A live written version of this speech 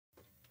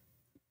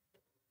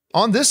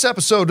On this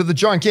episode of the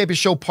John Campea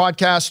Show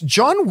podcast,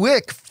 John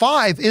Wick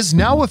 5 is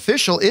now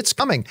official. It's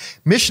coming.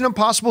 Mission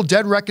Impossible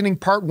Dead Reckoning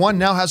Part 1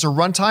 now has a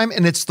runtime,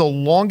 and it's the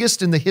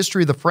longest in the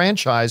history of the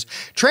franchise.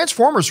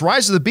 Transformers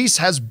Rise of the Beast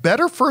has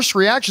better first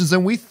reactions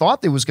than we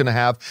thought they was going to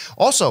have.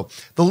 Also,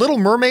 The Little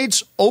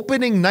Mermaid's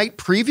opening night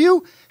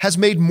preview has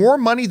made more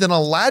money than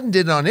Aladdin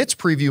did on its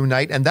preview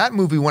night, and that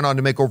movie went on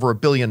to make over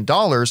 $1 billion.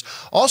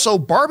 Also,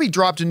 Barbie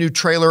dropped a new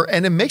trailer,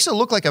 and it makes it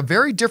look like a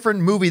very different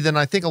movie than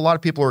I think a lot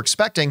of people are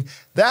expecting.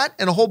 That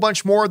and a whole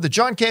bunch more. The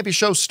John Campea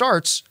Show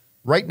starts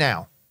right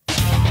now.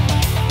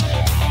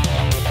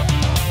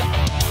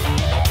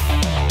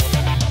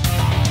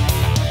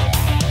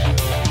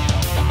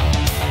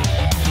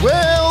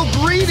 Well,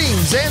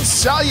 greetings and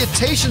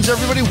salutations,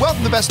 everybody. Welcome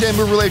to the best damn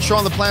movie-related show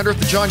on the planet Earth,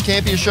 the John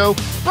Campea Show,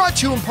 brought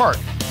to you in part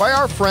by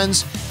our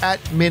friends at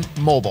Mint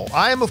Mobile.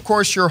 I am, of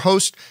course, your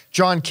host,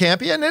 John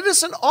Campea, and it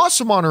is an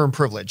awesome honor and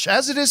privilege,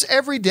 as it is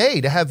every day,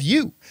 to have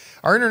you,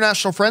 our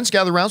international friends,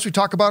 gather around as we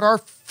talk about our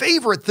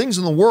favorite things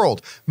in the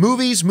world.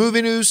 Movies,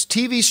 movie news,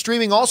 TV,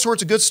 streaming, all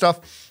sorts of good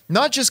stuff.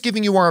 Not just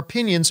giving you our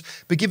opinions,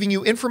 but giving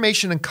you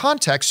information and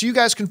context so you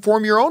guys can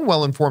form your own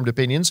well-informed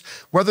opinions,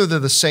 whether they're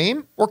the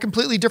same or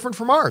completely different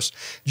from ours.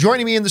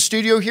 Joining me in the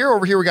studio here,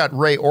 over here we got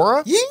Ray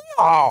Ora.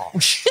 Yeah.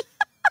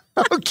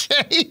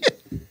 Okay.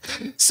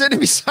 Sitting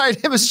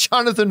beside him is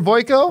Jonathan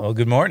Voico. Well,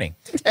 good morning.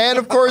 And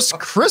of course,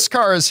 Chris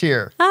Carr is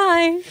here.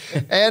 Hi.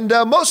 And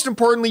most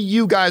importantly,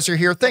 you guys are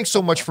here. Thanks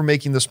so much for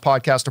making this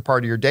podcast a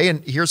part of your day.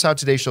 And here's how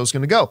today's show is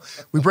going to go.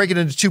 We break it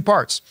into two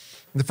parts.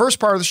 In the first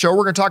part of the show,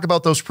 we're going to talk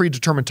about those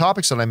predetermined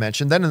topics that I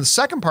mentioned. Then in the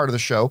second part of the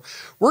show,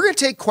 we're going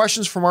to take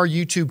questions from our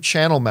YouTube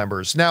channel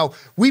members. Now,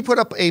 we put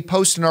up a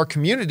post in our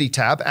community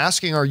tab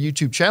asking our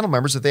YouTube channel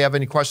members if they have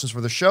any questions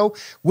for the show.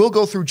 We'll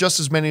go through just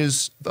as many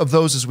of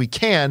those as we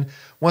can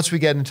once we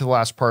get into the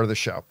last part of the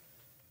show.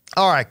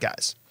 All right,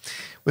 guys.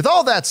 With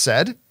all that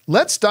said,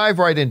 let's dive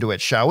right into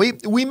it, shall we?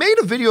 We made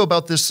a video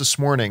about this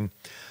morning.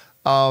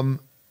 John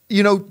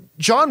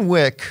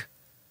Wick,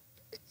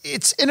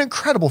 it's an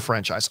incredible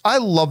franchise. I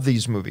love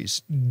these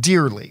movies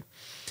dearly.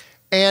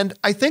 And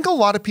I think a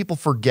lot of people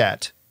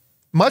forget,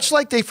 much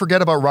like they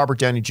forget about Robert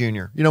Downey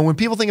Jr. You know, when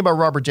people think about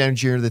Robert Downey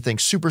Jr., they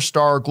think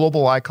superstar,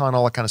 global icon,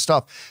 all that kind of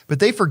stuff. But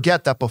they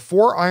forget that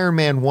before Iron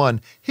Man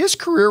 1, his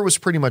career was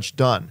pretty much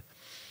done.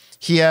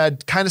 He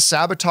had kind of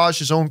sabotaged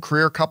his own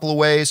career a couple of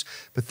ways,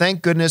 but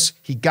thank goodness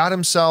he got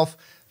himself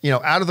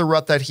out of the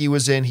rut that he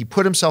was in. He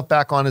put himself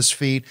back on his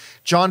feet.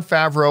 Jon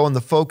Favreau and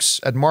the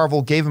folks at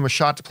Marvel gave him a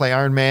shot to play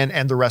Iron Man,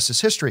 and the rest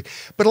is history.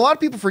 But a lot of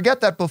people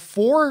forget that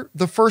before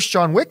the first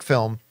John Wick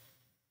film,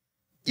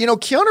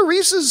 Keanu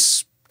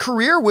Reeves'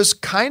 career was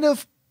kind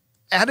of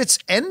at its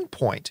end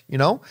point.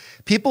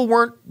 People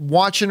weren't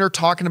watching or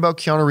talking about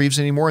Keanu Reeves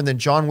anymore. And then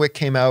John Wick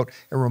came out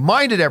and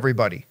reminded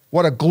everybody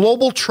what a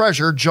global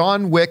treasure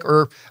John Wick,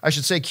 or I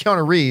should say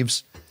Keanu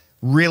Reeves,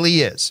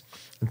 really is.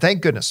 And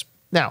thank goodness.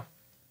 Now,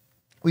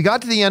 we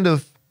got to the end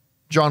of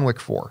John Wick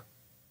 4,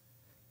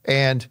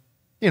 and,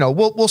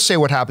 we'll say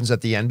what happens at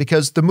the end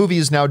because the movie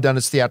is now done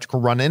its theatrical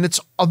run and it's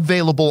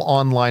available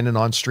online and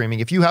on streaming.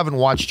 If you haven't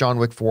watched John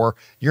Wick 4,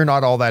 you're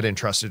not all that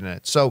interested in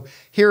it. So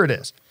here it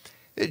is.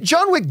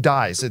 John Wick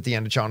dies at the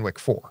end of John Wick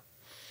 4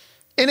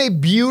 in a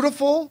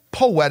beautiful,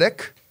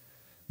 poetic,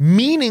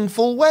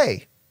 meaningful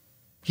way.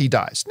 He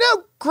dies.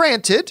 Now,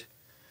 granted,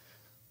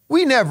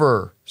 we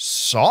never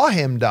saw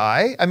him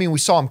die. I mean, we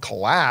saw him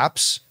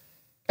collapse.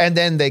 And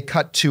then they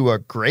cut to a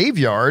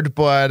graveyard,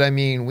 but I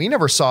mean, we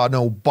never saw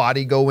no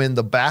body go in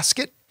the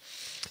basket.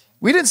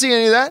 We didn't see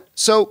any of that.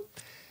 So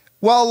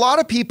while a lot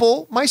of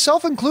people,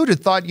 myself included,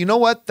 thought, you know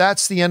what,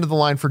 that's the end of the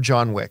line for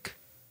John Wick.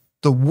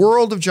 The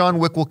world of John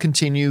Wick will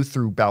continue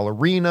through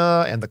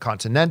Ballerina and the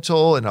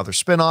Continental and other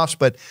spinoffs,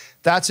 but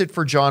that's it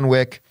for John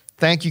Wick.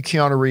 Thank you,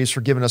 Keanu Reeves,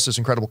 for giving us this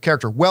incredible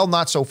character. Well,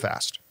 not so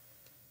fast.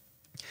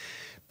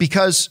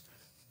 Because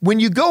when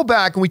you go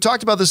back, and we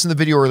talked about this in the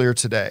video earlier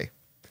today,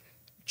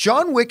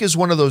 John Wick is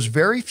one of those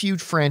very few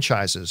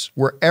franchises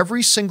where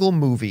every single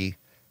movie,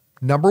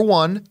 number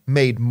one,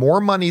 made more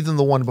money than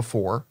the one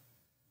before,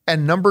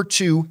 and number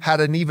two, had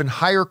an even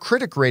higher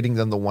critic rating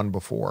than the one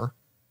before.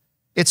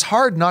 It's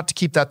hard not to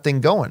keep that thing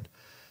going.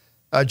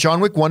 John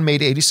Wick 1 made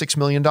 $86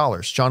 million.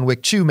 John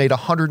Wick 2 made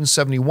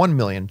 $171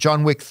 million.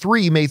 John Wick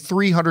 3 made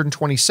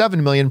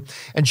 $327 million.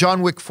 And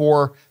John Wick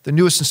 4, the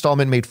newest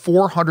installment, made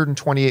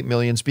 $428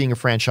 million, being a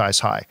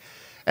franchise high.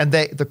 And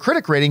the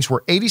critic ratings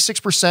were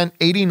 86%,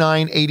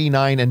 89,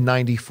 89, and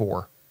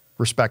 94,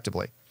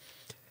 respectively.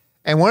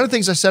 And one of the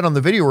things I said on the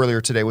video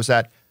earlier today was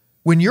that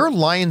when you're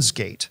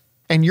Lionsgate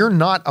and you're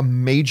not a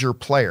major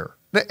player,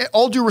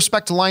 all due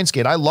respect to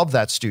Lionsgate, I love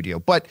that studio.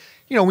 But,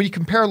 when you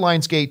compare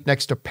Lionsgate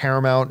next to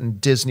Paramount and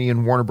Disney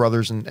and Warner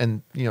Brothers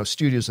and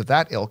studios of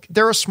that ilk,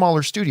 they're a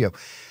smaller studio.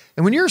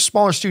 And when you're a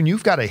smaller studio and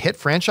you've got a hit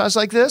franchise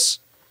like this,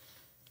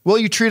 well,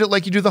 you treat it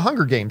like you do the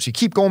Hunger Games. You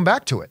keep going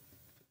back to it.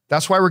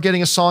 That's why we're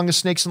getting a Song of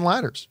Snakes and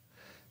Ladders,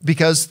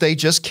 because they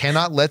just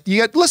cannot let you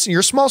get, listen,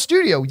 you're a small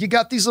studio. You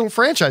got these little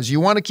franchises. You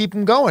want to keep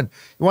them going.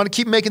 You want to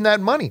keep making that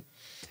money.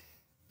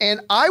 And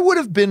I would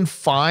have been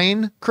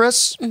fine,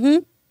 Chris,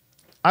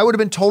 I would have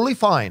been totally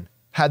fine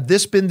had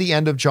this been the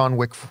end of John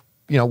Wick,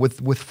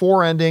 with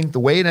 4 ending, the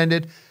way it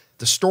ended,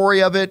 the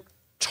story of it,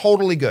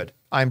 totally good.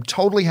 I'm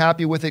totally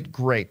happy with it.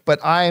 Great.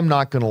 But I am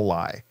not going to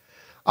lie.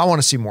 I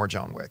want to see more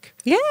John Wick.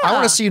 Yeah. I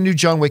want to see a new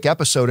John Wick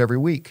episode every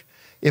week.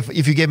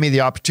 If you give me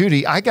the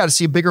opportunity, I got to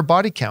see a bigger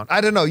body count.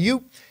 I don't know.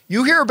 You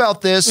hear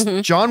about this,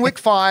 John Wick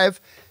 5,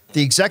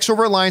 the execs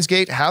over at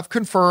Lionsgate have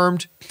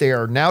confirmed they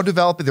are now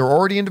developing. They're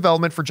already in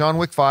development for John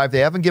Wick 5. They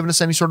haven't given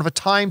us any sort of a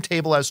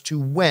timetable as to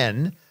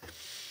when,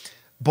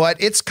 but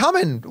it's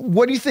coming.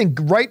 What do you think?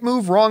 Right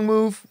move, wrong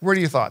move? What are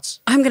your thoughts?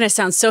 I'm going to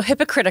sound so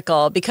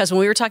hypocritical because when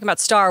we were talking about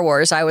Star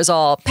Wars, I was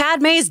all,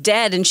 Padme's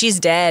dead and she's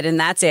dead and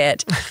that's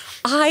it.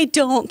 I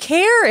don't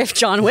care if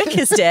John Wick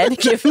is dead.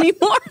 Give me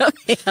more of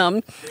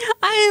him.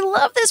 I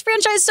love this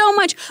franchise so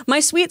much. My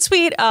sweet,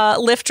 sweet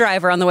Lyft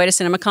driver on the way to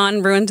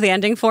CinemaCon ruined the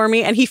ending for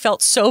me, and he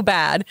felt so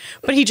bad.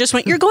 But he just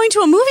went, "You're going to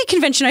a movie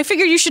convention. I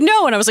figured you should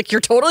know." And I was like, "You're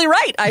totally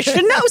right. I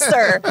should know,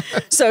 sir."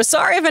 So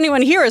sorry if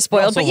anyone here is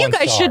spoiled, but you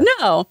guys should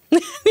know.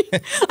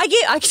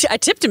 I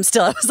tipped him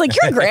still. I was like,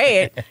 "You're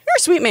great. You're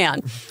a sweet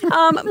man."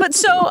 But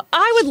so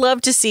I would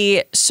love to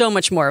see so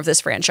much more of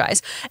this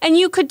franchise. And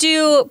you could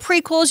do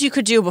prequels. You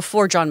could do before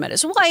John met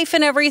his wife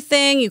and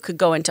everything. You could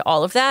go into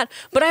all of that.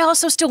 But I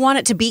also still want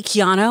it to be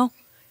Keanu.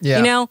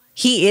 Yeah.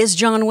 He is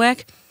John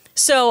Wick.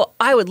 So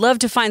I would love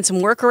to find some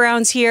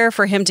workarounds here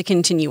for him to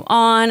continue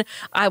on.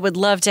 I would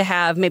love to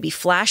have maybe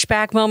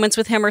flashback moments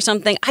with him or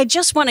something. I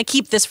just want to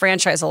keep this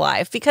franchise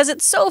alive because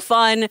it's so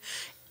fun.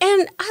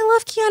 And I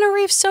love Keanu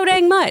Reeves so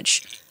dang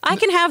much. I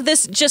can have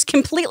this just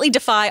completely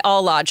defy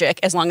all logic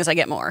as long as I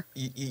get more.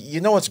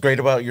 You know what's great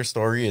about your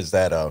story is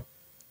that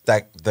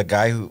the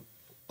guy who,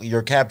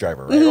 your cab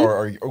driver, right?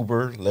 Or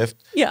Uber, Lyft.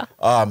 Yeah.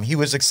 He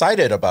was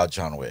excited about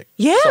John Wick.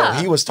 Yeah. So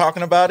he was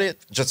talking about it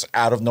just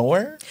out of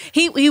nowhere.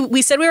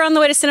 We said we were on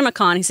the way to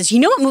CinemaCon. He says, "You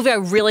know what movie I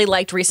really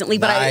liked recently,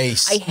 but I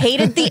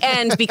hated the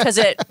end because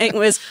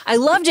I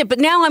loved it, but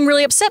now I'm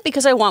really upset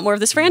because I want more of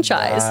this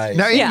franchise." Nice.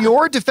 Now, in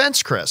your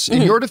defense, Chris,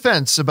 in your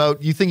defense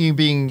about you thinking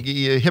being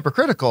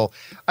hypocritical,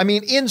 I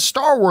mean, in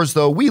Star Wars,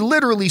 though, we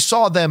literally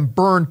saw them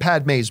burn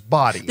Padme's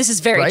body. This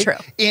is very true.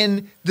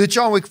 In the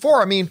John Wick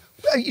 4, I mean,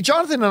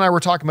 Jonathan and I were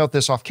talking about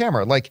this off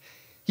camera. Like,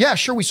 yeah,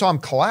 sure, we saw him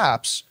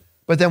collapse,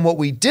 but then what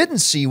we didn't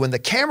see when the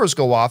cameras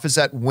go off is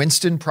that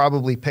Winston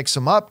probably picks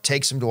him up,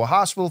 takes him to a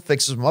hospital,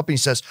 fixes him up, and he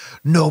says,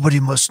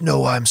 "Nobody must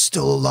know I'm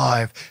still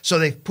alive." So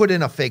they put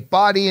in a fake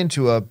body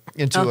into a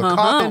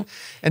coffin,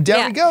 and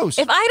down he goes.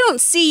 If I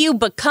don't see you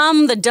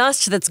become the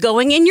dust that's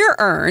going in your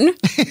urn,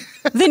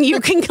 then you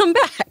can come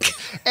back.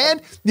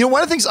 And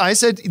one of the things I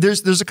said,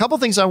 there's a couple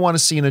things I want to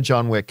see in a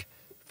John Wick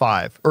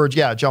 5,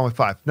 John Wick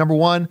 5. Number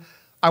one,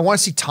 I want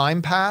to see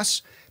time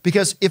pass,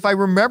 because if I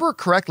remember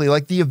correctly,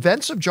 like the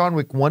events of John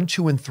Wick 1,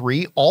 2, and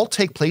 3 all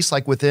take place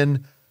like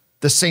within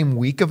the same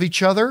week of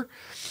each other.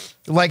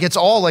 Like it's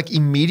all like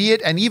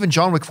immediate, and even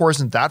John Wick 4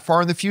 isn't that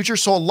far in the future.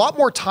 So a lot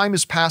more time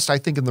has passed, I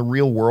think, in the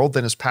real world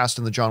than has passed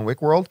in the John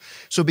Wick world.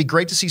 So it'd be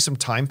great to see some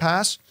time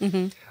pass.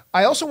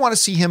 I also want to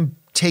see him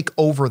take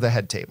over the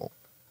head table.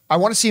 I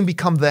want to see him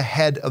become the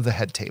head of the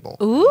head table.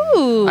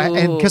 Ooh.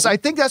 And because I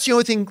think that's the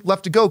only thing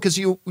left to go, because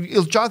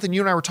Jonathan,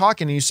 you and I were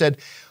talking and you said,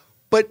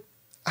 but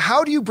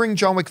how do you bring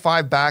John Wick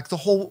 5 back? The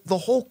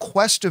whole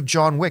quest of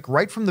John Wick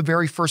right from the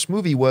very first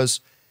movie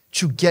was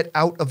to get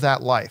out of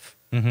that life,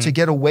 to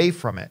get away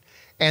from it.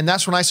 And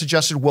that's when I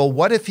suggested, well,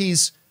 what if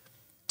he's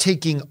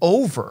taking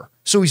over?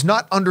 So he's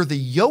not under the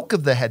yoke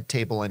of the head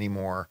table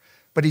anymore,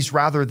 but he's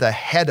rather the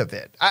head of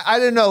it. I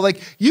don't know,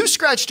 like you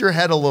scratched your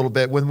head a little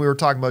bit when we were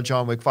talking about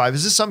John Wick 5.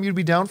 Is this something you'd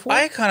be down for?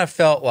 I kind of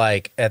felt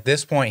like at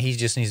this point, he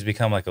just needs to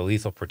become like a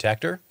lethal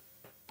protector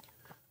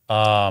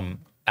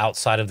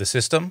outside of the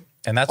system.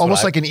 And that's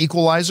almost like an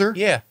equalizer.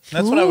 Yeah,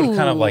 that's what I would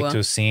kind of like to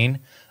have seen,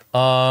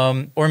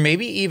 or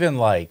maybe even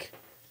like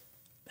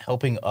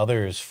helping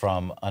others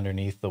from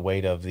underneath the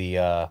weight of the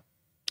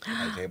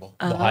high table.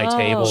 The high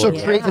table. So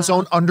create his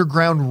own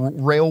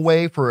underground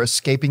railway for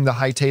escaping the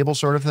high table,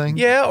 sort of thing.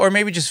 Yeah, or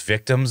maybe just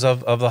victims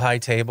of the high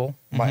table.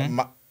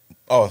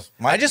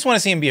 I just want to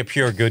see him be a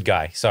pure good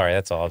guy. Sorry,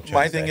 that's all.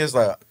 My thing is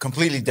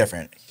completely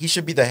different. He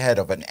should be the head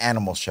of an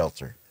animal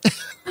shelter.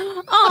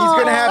 He's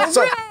gonna have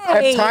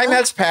if time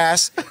has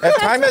passed.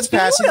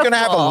 He's gonna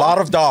have a lot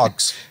of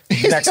dogs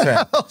next to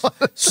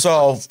him.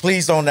 So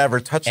please don't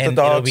ever touch the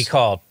dogs. It'll be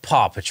called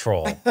Paw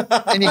Patrol.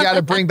 And you got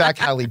to bring back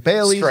Halle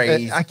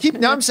Bailey.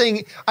 I'm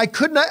saying I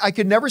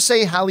could never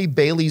say Halle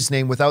Bailey's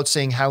name without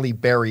saying Halle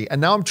Berry, and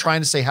now I'm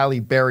trying to say Halle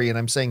Berry, and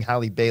I'm saying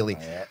Halle Bailey.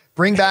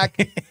 Bring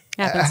back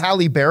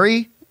Halle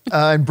Berry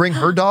and bring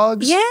her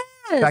dogs. Yes,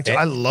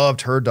 I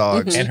loved her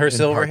dogs and her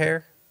silver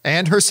hair.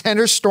 And her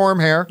storm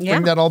hair. Yeah.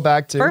 Bring that all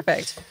back too.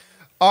 Perfect.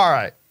 All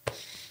right.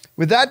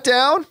 With that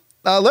down,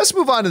 let's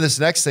move on to this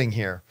next thing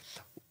here.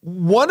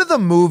 One of the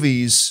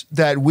movies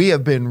that we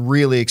have been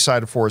really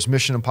excited for is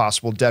Mission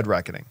Impossible Dead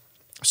Reckoning.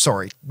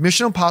 Sorry,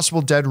 Mission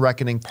Impossible Dead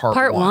Reckoning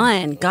Part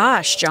 1.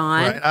 Gosh,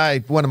 John.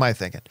 Right. What am I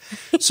thinking?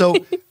 So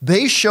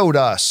they showed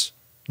us,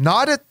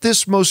 not at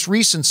this most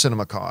recent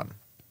CinemaCon,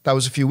 that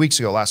was a few weeks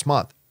ago, last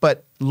month,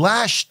 but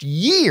last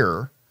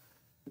year,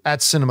 at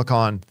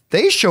CinemaCon,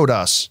 they showed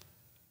us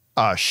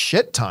a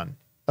shit ton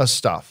of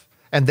stuff.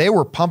 And they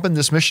were pumping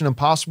this Mission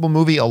Impossible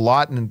movie a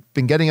lot and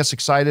been getting us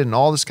excited and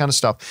all this kind of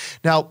stuff.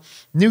 Now,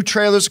 new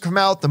trailers have come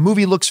out. The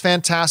movie looks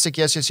fantastic.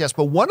 Yes, yes, yes.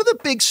 But one of the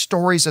big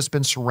stories that's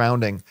been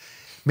surrounding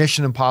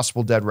Mission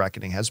Impossible Dead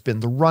Reckoning has been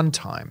the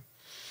runtime.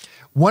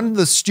 One of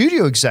the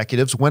studio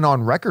executives went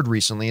on record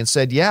recently and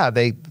said, yeah,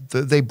 they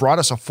brought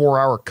us a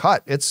 4-hour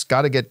cut. It's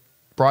got to get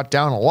brought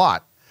down a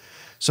lot.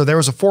 So there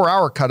was a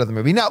 4-hour cut of the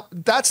movie. Now,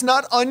 that's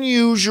not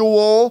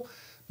unusual.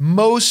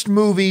 Most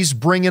movies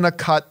bring in a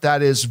cut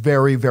that is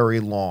very, very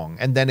long.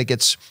 And then it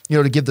gets,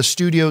 to give the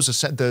studios,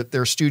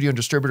 their studio and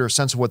distributor a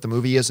sense of what the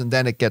movie is. And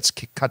then it gets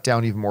cut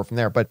down even more from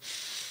there. But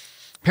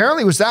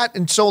apparently it was that.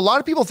 And so a lot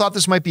of people thought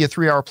this might be a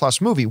 3-hour plus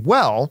movie.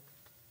 Well,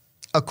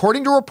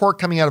 according to a report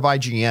coming out of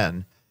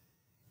IGN,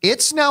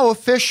 it's now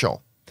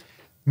official.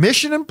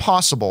 Mission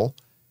Impossible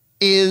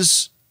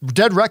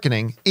Dead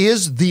Reckoning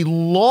is the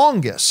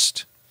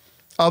longest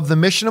of the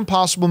Mission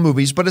Impossible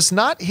movies, but it's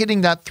not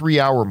hitting that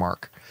 3-hour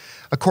mark.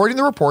 According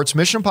to the reports,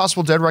 Mission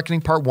Impossible Dead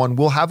Reckoning Part 1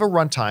 will have a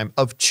runtime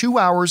of 2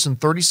 hours and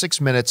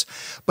 36 minutes,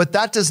 but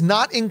that does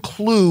not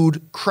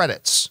include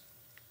credits.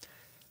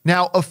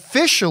 Now,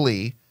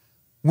 officially,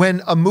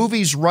 when a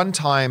movie's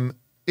runtime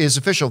is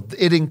official,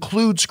 it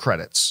includes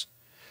credits.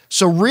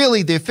 So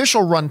really, the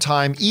official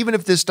runtime, even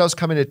if this does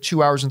come in at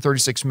 2 hours and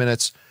 36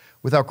 minutes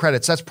without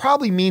credits, that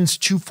probably means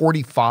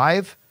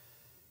 2:45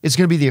 is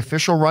going to be the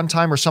official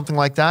runtime or something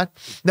like that.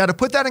 Now, to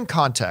put that in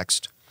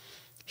context,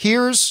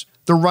 here's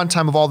the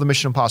runtime of all the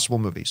Mission Impossible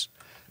movies.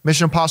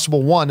 Mission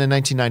Impossible 1 in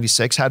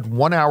 1996 had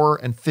 1 hour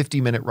and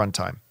 50-minute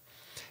runtime.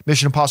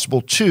 Mission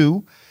Impossible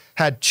 2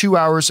 had 2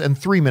 hours and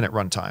 3-minute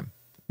runtime.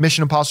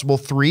 Mission Impossible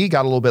 3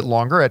 got a little bit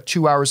longer at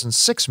 2 hours and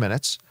 6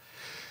 minutes.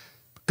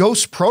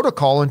 Ghost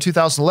Protocol in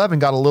 2011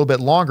 got a little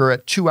bit longer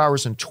at 2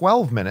 hours and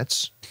 12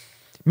 minutes.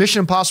 Mission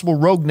Impossible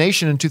Rogue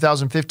Nation in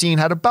 2015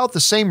 had about the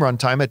same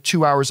runtime at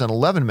 2 hours and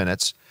 11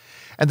 minutes.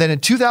 And then in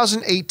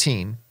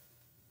 2018,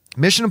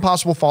 Mission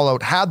Impossible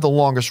Fallout had the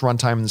longest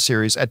runtime in the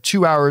series at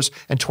 2 hours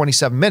and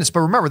 27 minutes.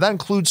 But remember, that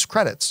includes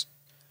credits.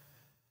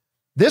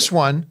 This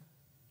one,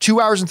 2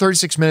 hours and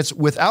 36 minutes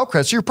without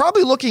credits. So you're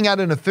probably looking at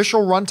an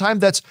official runtime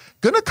that's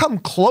going to come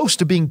close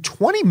to being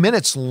 20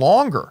 minutes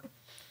longer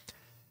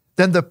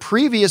than the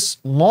previous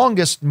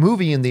longest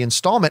movie in the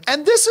installment.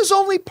 And this is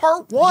only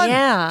part 1.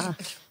 Yeah.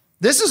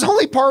 This is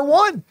only part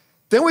 1.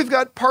 Then we've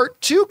got part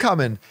 2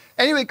 coming.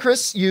 Anyway,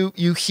 Chris, you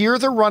hear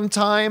the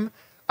runtime.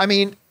 I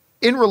mean,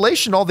 in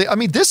relation to all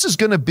this is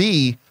going to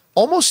be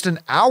almost an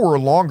hour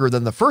longer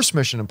than the first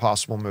Mission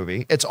Impossible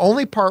movie. It's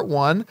only part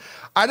 1.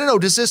 I don't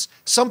know.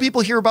 Some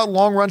people hear about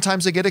long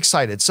runtimes, they get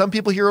excited. Some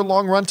people hear a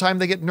long runtime,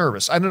 they get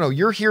nervous. I don't know.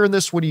 You're hearing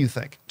this. What do you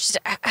think? Just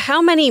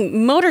how many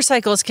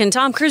motorcycles can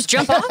Tom Cruise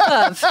jump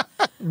off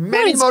of?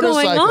 Many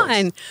motorcycles.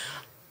 Going on?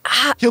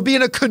 He'll be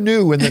in a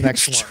canoe in the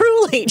next one.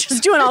 Truly,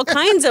 just doing all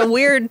kinds of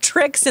weird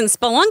tricks and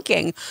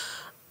spelunking.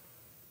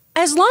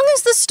 As long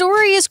as the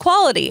story is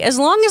quality, as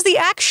long as the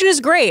action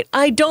is great,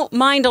 I don't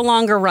mind a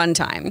longer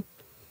runtime.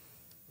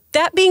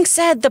 That being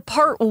said, the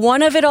part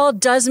 1 of it all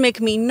does make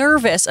me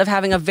nervous of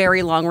having a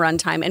very long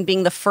runtime and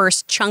being the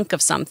first chunk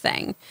of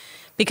something.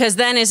 Because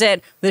then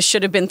this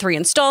should have been 3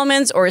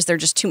 installments, or is there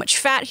just too much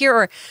fat here?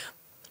 Or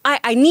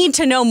I need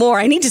to know more.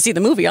 I need to see the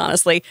movie,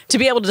 honestly, to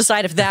be able to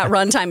decide if that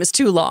runtime is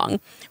too long.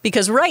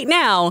 Because right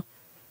now,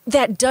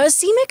 that does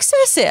seem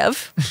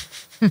excessive.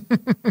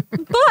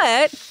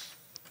 But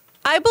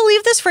I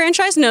believe this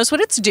franchise knows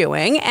what it's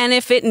doing, and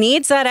if it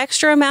needs that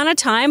extra amount of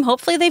time,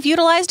 hopefully they've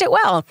utilized it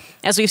well.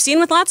 As we've seen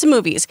with lots of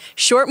movies,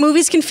 short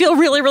movies can feel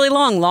really, really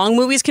long. Long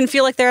movies can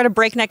feel like they're at a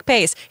breakneck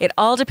pace. It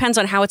all depends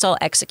on how it's all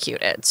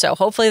executed. So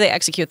hopefully they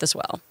execute this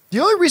well. The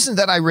only reason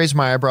that I raise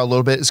my eyebrow a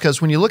little bit is because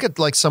when you look at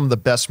like some of the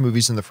best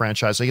movies in the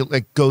franchise,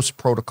 like Ghost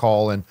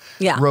Protocol and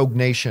Rogue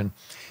Nation,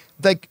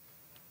 like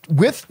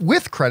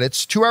with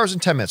credits, 2 hours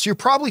and 10 minutes. So you're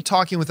probably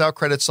talking without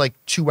credits like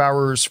 2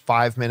 hours,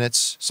 5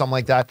 minutes, something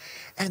like that.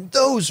 And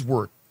those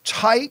were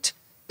tight,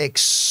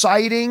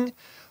 exciting,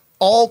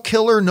 all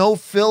killer, no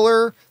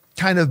filler,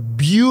 kind of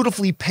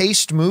beautifully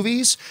paced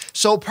movies.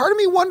 So part of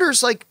me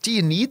wonders, like, do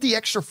you need the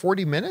extra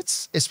 40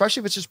 minutes?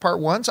 Especially if it's just part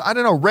 1? So I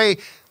don't know, Ray,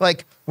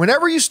 like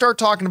whenever you start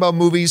talking about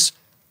movies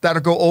that'll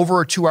go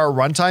over a 2 hour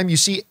runtime, you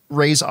see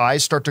Ray's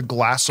eyes start to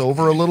glass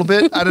over a little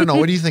bit. I don't know.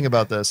 What do you think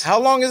about this? How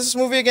long is this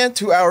movie again?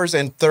 2 hours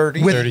and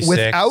 36.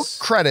 Without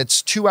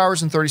credits, 2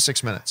 hours and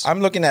 36 minutes.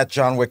 I'm looking at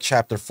John Wick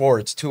Chapter 4.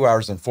 It's 2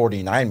 hours and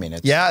 49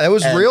 minutes. Yeah, that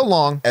was real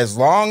long. As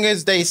long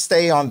as they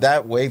stay on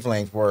that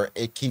wavelength where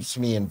it keeps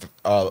me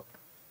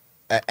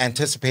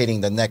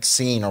anticipating the next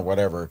scene or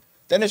whatever,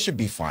 then it should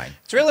be fine.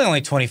 It's really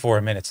only 24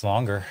 minutes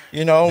longer.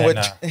 You know,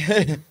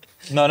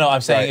 No,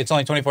 I'm saying it's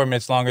only 24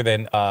 minutes longer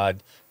than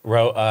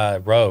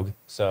Rogue.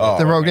 So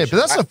the Rogue Nation.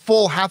 But that's a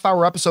full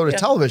half-hour episode of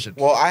television.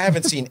 Well, I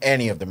haven't seen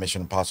any of the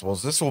Mission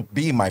Impossibles. This will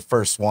be my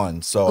first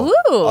one. So,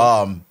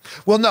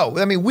 well, no,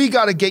 I mean, we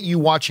got to get you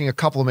watching a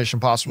couple of Mission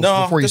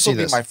Impossibles before you see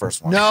this. This will be my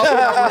first one. No,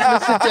 we're going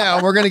to sit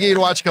down. We're going to get you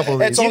to watch a couple of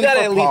these. You got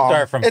to at least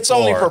start from It's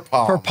only for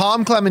Palm. For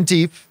Palm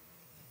Clementif.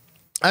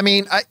 I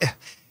mean,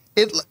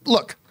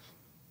 Look,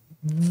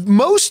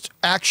 most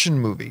action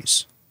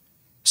movies,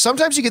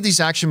 sometimes you get these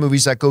action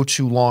movies that go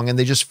too long and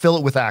they just fill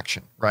it with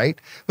action, right?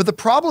 But the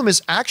problem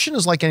is action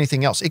is like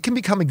anything else. It can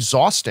become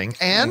exhausting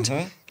and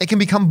it can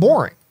become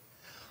boring.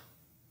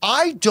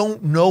 I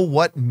don't know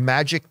what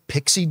magic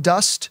pixie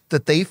dust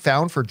that they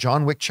found for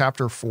John Wick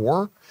Chapter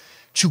 4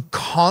 to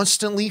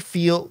constantly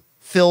fill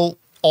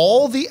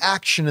all the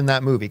action in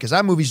that movie, because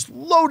that movie's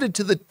loaded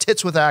to the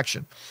tits with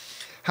action.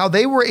 How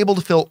they were able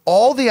to fill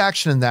all the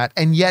action in that,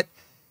 and yet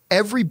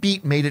every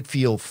beat made it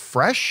feel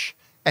fresh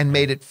and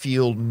made it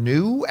feel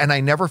new, and I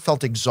never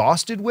felt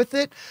exhausted with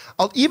it.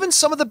 Even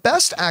some of the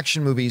best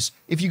action movies,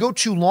 if you go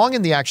too long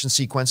in the action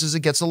sequences,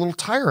 it gets a little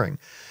tiring.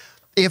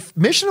 If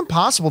Mission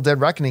Impossible Dead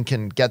Reckoning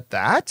can get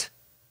that,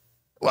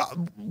 well,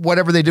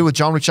 whatever they did with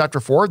John Wick Chapter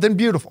 4, then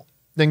beautiful,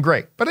 then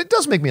great. But it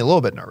does make me a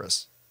little bit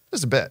nervous,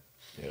 just a bit.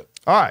 Yep.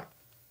 All right.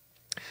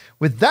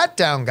 With that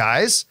down,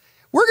 guys,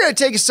 we're going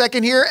to take a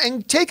second here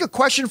and take a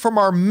question from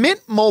our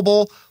Mint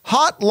Mobile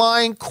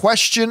hotline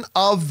question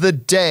of the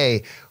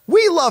day.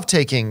 We love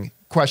taking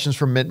questions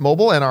from Mint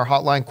Mobile and our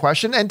hotline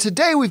question. And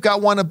today we've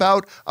got one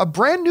about a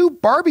brand new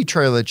Barbie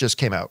trailer that just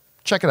came out.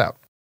 Check it out.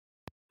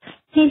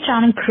 Hey,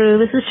 John and crew.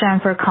 This is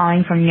Jennifer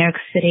calling from New York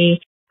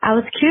City. I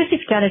was curious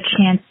if you got a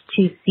chance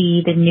to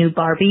see the new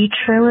Barbie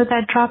trailer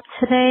that dropped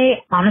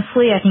today.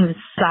 Honestly, I think it's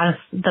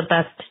the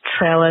best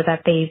trailer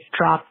that they've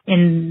dropped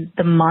in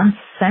the months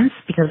since,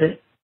 because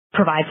it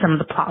provides some of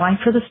the plotline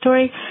for the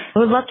story. I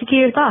would love to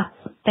hear your thoughts.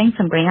 Thanks,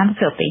 and bring on the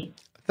filthy.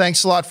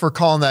 Thanks a lot for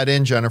calling that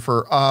in,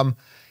 Jennifer.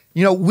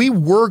 You know, we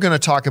were going to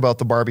talk about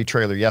the Barbie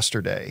trailer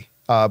yesterday,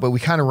 but we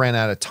kind of ran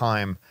out of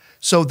time.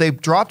 So they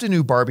dropped a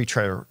new Barbie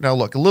trailer. Now,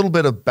 look, a little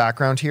bit of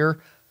background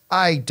here.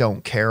 I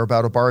don't care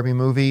about a Barbie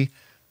movie.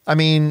 I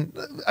mean,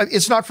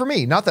 it's not for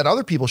me. Not that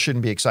other people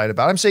shouldn't be excited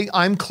about it. I'm saying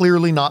I'm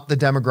clearly not the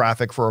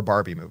demographic for a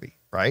Barbie movie,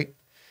 right?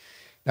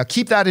 Now,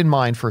 keep that in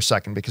mind for a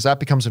second, because that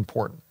becomes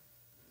important.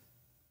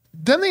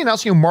 Then they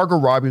announced, Margot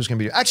Robbie was going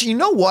to be. Actually, you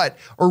know what?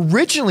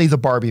 Originally, the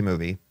Barbie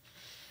movie,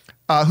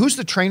 who's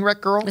the train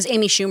wreck girl? It was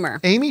Amy Schumer.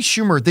 Amy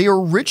Schumer. They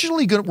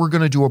originally were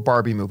going to do a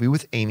Barbie movie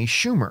with Amy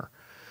Schumer,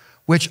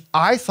 which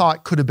I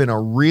thought could have been a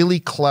really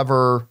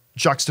clever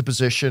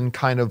juxtaposition,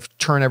 kind of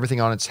turn everything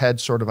on its head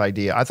sort of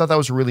idea. I thought that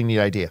was a really neat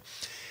idea.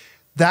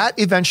 That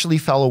eventually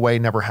fell away,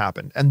 never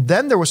happened. And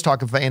then there was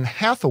talk of Anne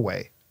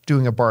Hathaway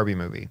doing a Barbie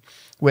movie,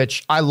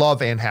 which I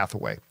love Anne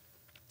Hathaway.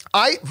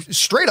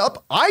 Straight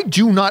up, I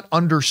do not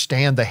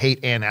understand the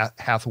hate Anne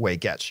Hathaway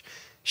gets.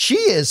 She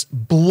is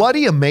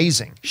bloody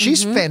amazing.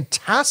 She's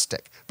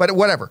fantastic, but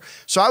whatever.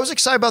 So I was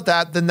excited about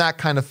that. Then that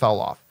kind of fell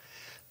off.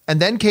 And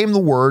then came the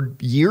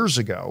word years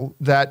ago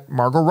that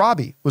Margot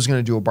Robbie was going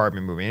to do a Barbie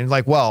movie. And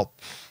like, well,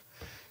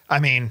 I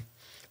mean,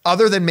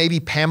 other than maybe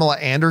Pamela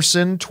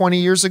Anderson 20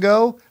 years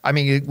ago, I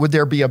mean, would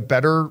there be a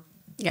better...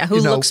 Yeah, who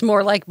looks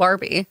more like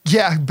Barbie?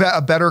 Yeah,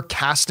 a better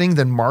casting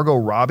than Margot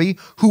Robbie,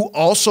 who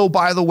also,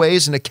 by the way,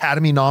 is an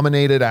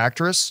Academy-nominated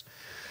actress.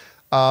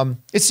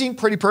 It seemed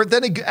pretty perfect.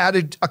 Then it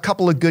added a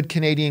couple of good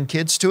Canadian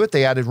kids to it.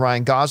 They added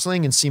Ryan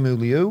Gosling and Simu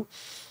Liu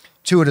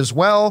to it as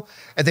well.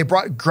 And they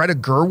brought Greta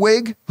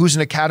Gerwig, who's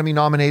an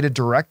Academy-nominated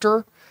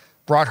director,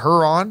 brought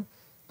her on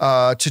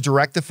to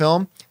direct the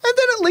film. And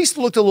then at least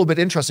it looked a little bit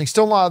interesting.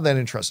 Still not that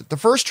interested. The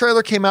first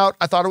trailer came out.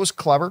 I thought it was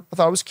clever. I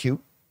thought it was cute.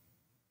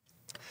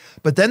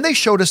 But then they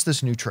showed us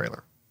this new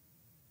trailer.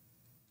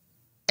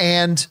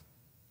 And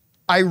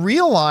I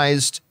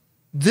realized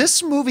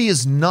this movie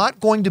is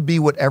not going to be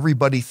what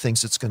everybody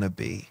thinks it's going to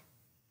be.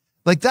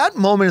 Like that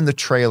moment in the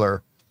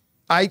trailer,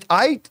 I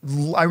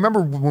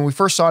remember when we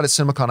first saw it at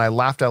CinemaCon, I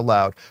laughed out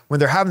loud when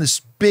they're having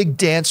this big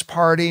dance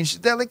party. And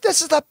they're like,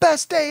 this is the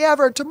best day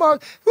ever. Tomorrow,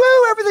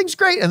 woo, everything's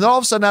great. And then all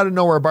of a sudden, out of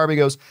nowhere, Barbie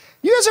goes,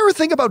 you guys ever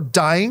think about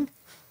dying?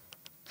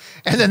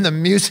 And then the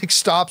music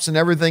stops and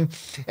everything.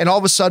 And all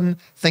of a sudden,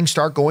 things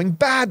start going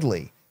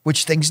badly,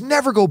 which things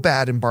never go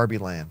bad in Barbie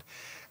Land.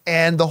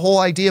 And the whole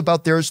idea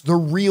about there's the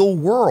real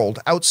world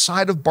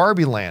outside of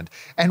Barbie Land.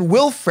 And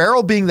Will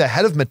Ferrell being the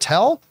head of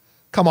Mattel?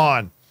 Come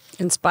on.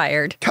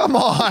 Inspired. Come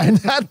on.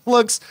 That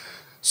looks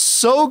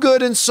so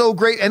good and so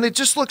great. And it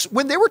just looks,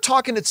 when they were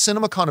talking at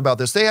CinemaCon about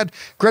this, they had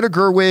Greta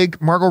Gerwig,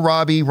 Margot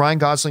Robbie, Ryan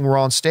Gosling were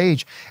on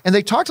stage. And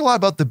they talked a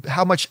lot about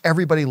how much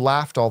everybody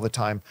laughed all the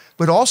time,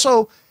 but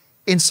also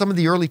in some of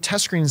the early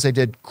test screenings they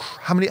did,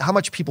 how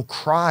much people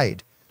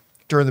cried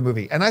during the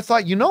movie. And I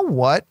thought, you know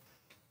what?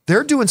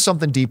 They're doing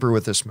something deeper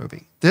with this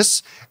movie.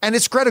 And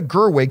it's Greta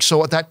Gerwig,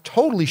 so that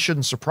totally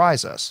shouldn't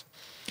surprise us.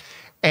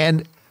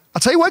 And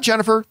I'll tell you what,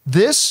 Jennifer,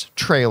 this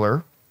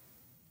trailer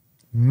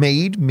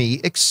made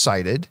me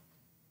excited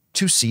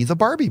to see the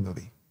Barbie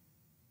movie.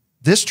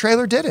 This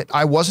trailer did it.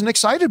 I wasn't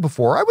excited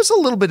before. I was a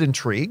little bit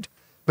intrigued,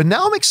 but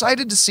now I'm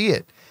excited to see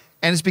it.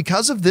 And it's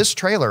because of this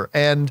trailer.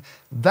 And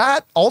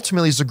that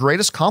ultimately is the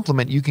greatest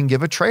compliment you can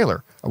give a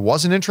trailer. I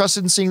wasn't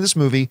interested in seeing this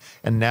movie,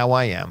 and now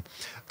I am.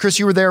 Chris,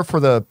 you were there for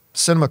the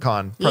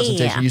CinemaCon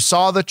presentation. Yeah. You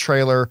saw the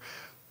trailer.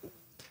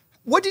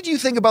 What did you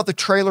think about the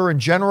trailer in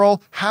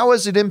general? How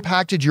has it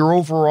impacted your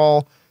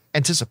overall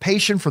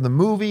anticipation for the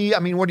movie? I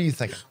mean, what are you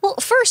thinking? Well,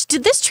 first,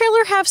 did this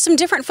trailer have some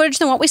different footage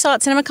than what we saw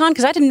at CinemaCon?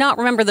 Because I did not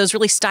remember those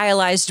really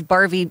stylized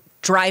Barbie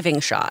driving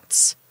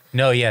shots.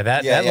 No,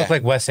 that looked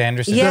like Wes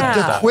Anderson.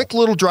 Yeah. The quick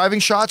little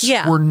driving shots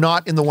were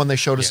not in the one they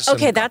showed us. At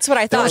Okay, CinemaCon. that's what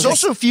I thought. There was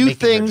also a few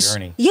things.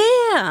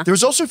 Yeah. There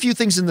was also a few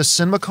things in the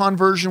CinemaCon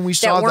version we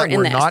saw that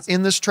were not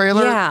in this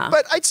trailer. Yeah.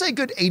 But I'd say a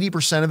good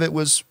 80% of it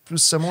was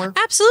similar.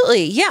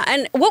 Absolutely. Yeah.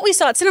 And what we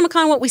saw at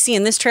CinemaCon, what we see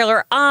in this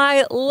trailer,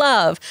 I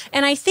love.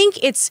 And I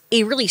think it's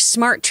a really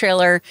smart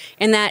trailer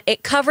in that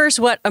it covers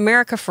what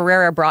America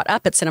Ferrera brought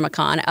up at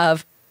CinemaCon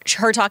of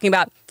her talking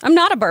about, I'm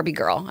not a Barbie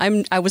girl.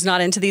 I was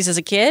not into these as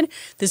a kid.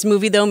 This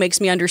movie, though,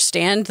 makes me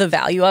understand the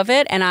value of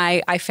it. And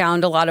I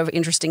found a lot of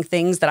interesting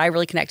things that I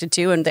really connected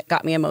to and that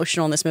got me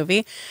emotional in this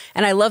movie.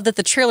 And I love that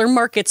the trailer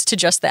markets to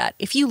just that.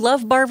 If you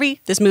love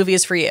Barbie, this movie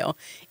is for you.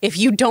 If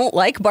you don't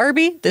like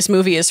Barbie, this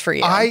movie is for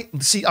you.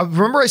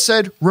 Remember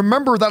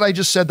that I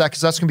just said that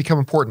because that's going to become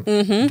important.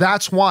 Mm-hmm.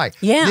 That's why.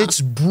 Yeah.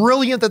 It's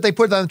brilliant that they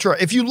put that in the trailer.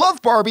 If you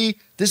love Barbie,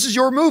 this is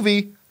your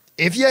movie.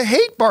 If you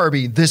hate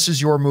Barbie, this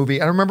is your movie.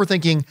 And I remember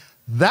thinking,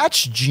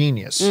 that's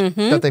genius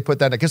that they put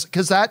that in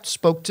because that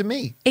spoke to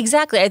me.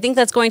 Exactly. I think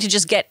that's going to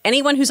just get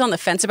anyone who's on the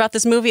fence about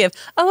this movie of,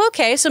 oh,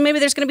 okay, so maybe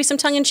there's going to be some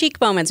tongue-in-cheek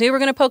moments. Maybe we're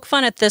going to poke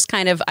fun at this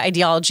kind of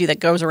ideology that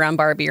goes around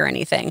Barbie or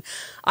anything.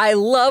 I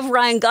love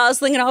Ryan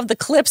Gosling and all of the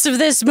clips of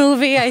this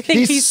movie. I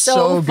think he's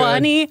so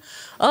funny.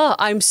 Oh,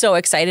 I'm so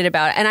excited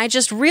about it. And I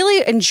just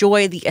really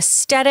enjoy the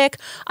aesthetic.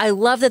 I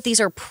love that these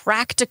are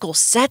practical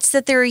sets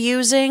that they're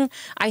using.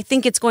 I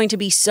think it's going to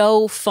be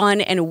so fun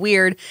and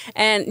weird.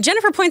 And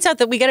Jennifer points out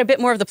that we get a bit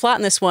more of the plot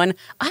in this one.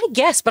 I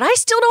guess, but I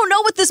still don't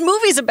know what this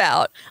movie's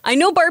about. I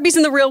know Barbie's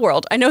in the real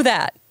world. I know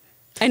that.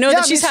 I know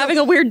that she's having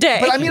a weird day.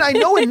 But I mean, I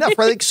know enough,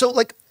 right?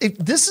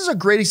 This is a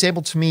great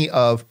example to me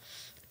of,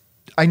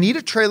 I need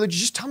a trailer.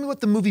 Just tell me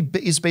what the movie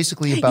is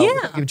basically about.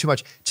 Without giving too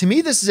much. To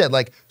me, this is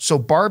it. So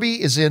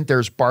Barbie is in,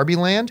 there's Barbie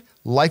Land.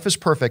 Life is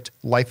perfect.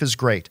 Life is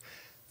great.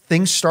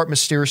 Things start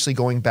mysteriously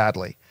going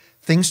badly.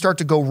 Things start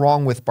to go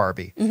wrong with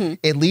Barbie. Mm-hmm.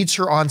 It leads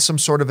her on some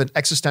sort of an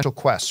existential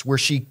quest where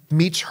she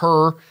meets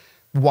her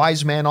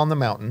wise man on the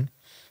mountain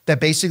that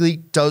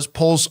basically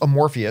pulls a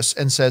Morpheus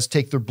and says,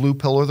 take the blue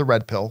pill or the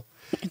red pill.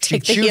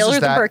 Take the heel or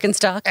the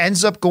Birkenstock.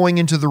 Ends up going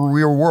into the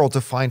real world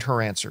to find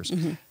her answers.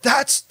 Mm-hmm.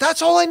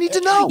 That's all I need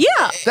to know.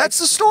 Yeah. That's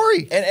the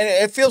story. And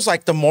it feels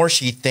like the more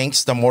she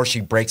thinks, the more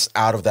she breaks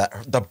out of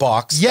the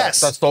box.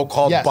 Yes. The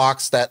so-called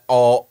box that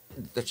all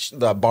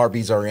the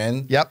Barbies are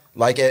in. Yep.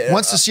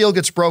 Once the seal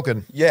gets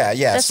broken. Yeah.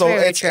 That's so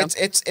very true.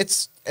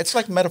 it's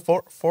like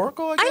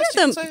metaphorical, I guess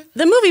you could say.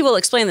 The movie will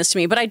explain this to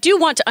me, but I do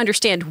want to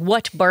understand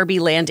what Barbie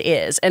Land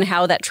is and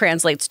how that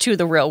translates to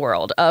the real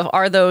world.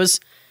 Are those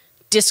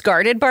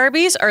discarded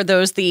Barbies? Are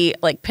those the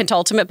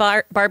pentultimate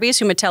Barbies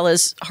who Mattel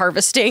is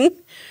harvesting?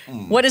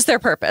 What is their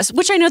purpose?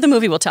 Which I know the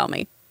movie will tell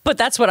me, but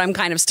that's what I'm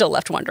kind of still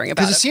left wondering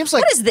about. Because it seems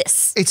like, what is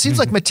this? It seems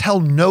like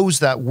Mattel knows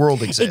that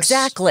world exists.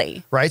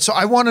 Exactly. Right? So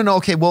I want to know,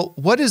 okay, well,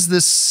 what is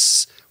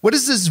this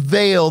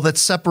veil that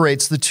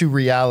separates the two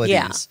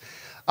realities?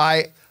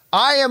 Yeah.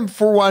 I am,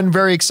 for one,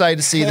 very excited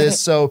to see this.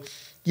 So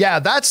yeah,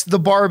 that's the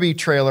Barbie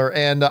trailer.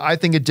 And I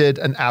think it did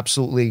an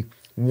absolutely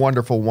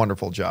wonderful,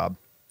 wonderful job.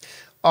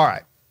 All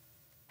right.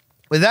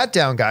 With that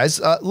down,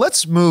 guys,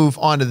 let's move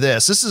on to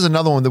this. This is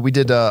another one that we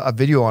did a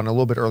video on a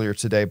little bit earlier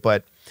today,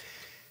 but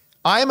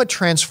I am a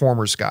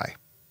Transformers guy.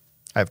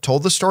 I've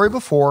told the story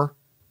before,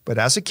 but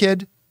as a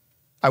kid,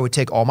 I would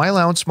take all my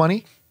allowance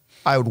money.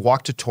 I would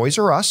walk to Toys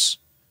R Us.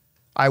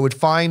 I would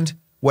find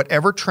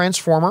whatever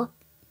Transformer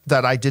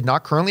that I did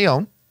not currently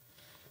own.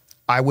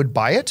 I would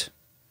buy it,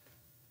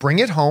 bring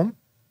it home,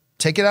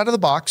 take it out of the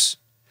box,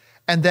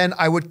 and then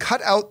I would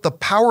cut out the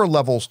power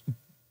levels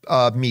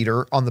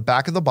meter on the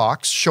back of the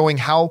box, showing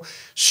how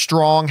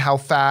strong, how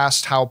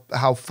fast, how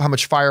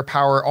much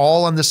firepower,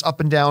 all on this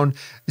up and down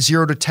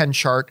 0 to 10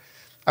 chart.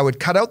 I would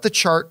cut out the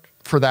chart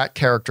for that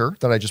character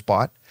that I just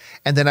bought,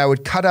 and then I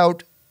would cut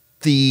out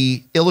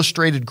the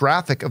illustrated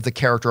graphic of the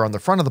character on the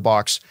front of the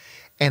box,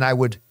 and I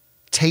would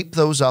tape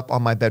those up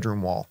on my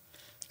bedroom wall.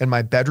 And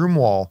my bedroom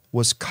wall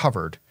was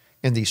covered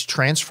in these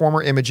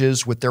Transformer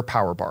images with their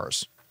power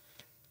bars.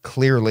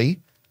 Clearly,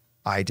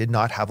 I did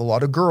not have a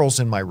lot of girls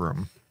in my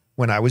room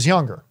when I was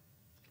younger.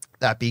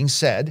 That being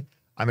said,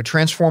 I'm a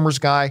Transformers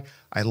guy.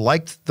 I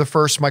liked the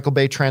first Michael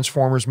Bay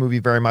Transformers movie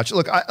very much.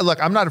 Look,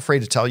 I'm not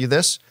afraid to tell you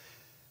this.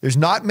 There's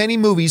not many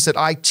movies that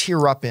I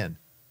tear up in.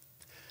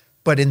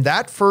 But in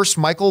that first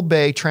Michael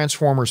Bay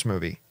Transformers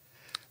movie,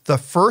 the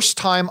first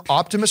time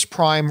Optimus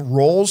Prime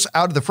rolls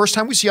out of the first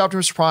time we see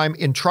Optimus Prime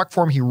in truck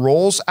form, he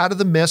rolls out of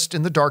the mist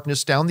in the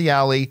darkness down the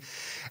alley.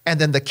 And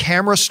then the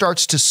camera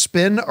starts to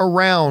spin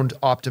around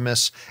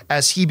Optimus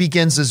as he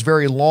begins this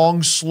very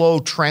long, slow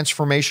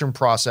transformation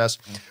process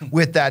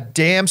with that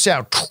damn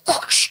sound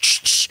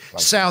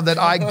that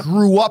I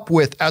grew up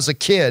with as a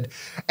kid.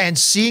 And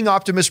seeing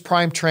Optimus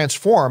Prime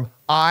transform,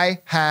 I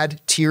had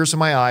tears in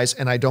my eyes,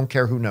 and I don't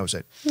care who knows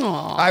it.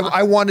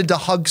 I wanted to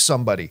hug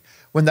somebody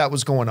when that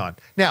was going on.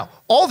 Now,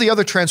 all the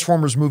other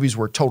Transformers movies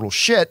were total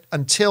shit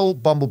until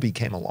Bumblebee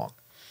came along.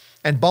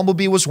 And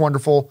Bumblebee was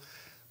wonderful.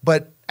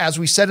 But as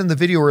we said in the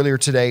video earlier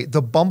today,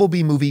 the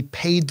Bumblebee movie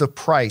paid the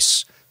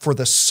price for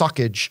the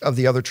suckage of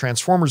the other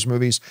Transformers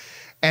movies.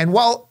 And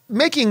while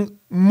making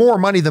more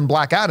money than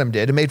Black Adam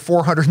did, it made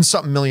 $400 and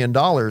something million,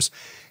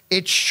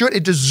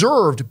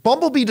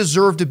 Bumblebee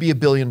deserved to be a $1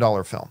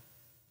 billion film.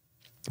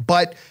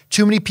 But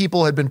too many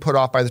people had been put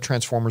off by the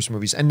Transformers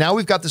movies. And now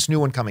we've got this new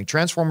one coming,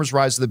 Transformers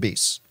Rise of the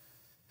Beasts.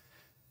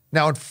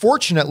 Now,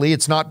 unfortunately,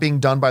 it's not being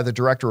done by the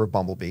director of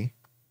Bumblebee.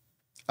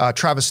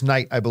 Travis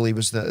Knight, I believe,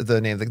 is the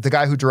name. The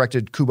guy who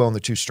directed Kubo and the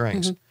Two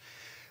Strings.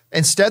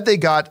 Instead, they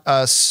got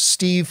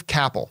Steve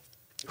Cappell,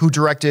 who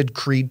directed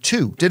Creed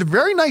 2. Did a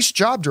very nice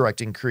job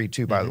directing Creed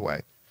 2, by the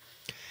way.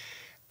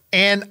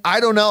 And I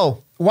don't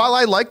know. While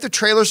I like the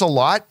trailers a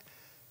lot,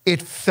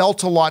 it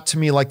felt a lot to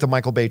me like the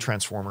Michael Bay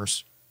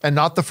Transformers. And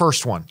not the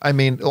first one. I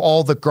mean,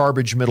 all the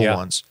garbage middle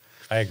ones.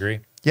 I agree.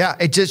 Yeah,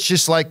 it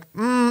just like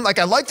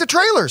I like the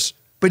trailers.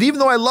 But even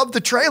though I love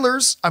the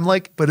trailers, I'm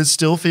like, but it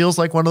still feels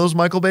like one of those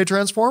Michael Bay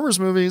Transformers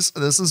movies.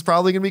 This is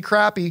probably going to be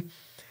crappy.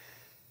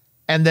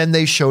 And then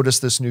they showed us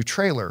this new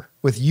trailer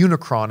with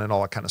Unicron and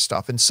all that kind of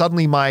stuff. And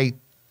suddenly my,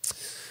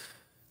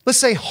 let's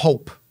say,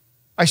 hope.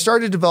 I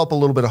started to develop a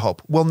little bit of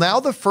hope. Well,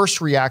 now the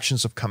first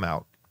reactions have come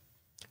out.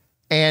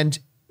 And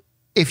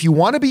if you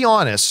want to be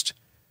honest,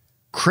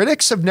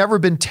 critics have never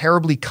been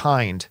terribly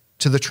kind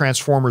to the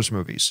Transformers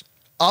movies,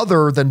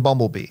 other than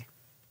Bumblebee.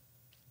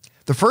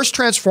 The first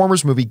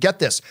Transformers movie, get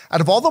this,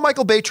 out of all the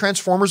Michael Bay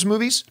Transformers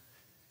movies,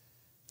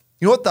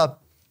 you know what the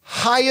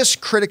highest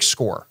critic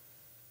score?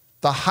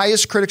 The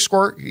highest critic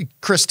score,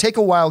 Chris, take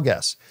a wild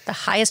guess. The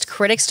highest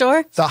critic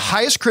score? The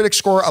highest critic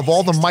score of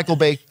all the Michael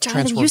Bay Jonathan,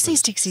 Transformers you say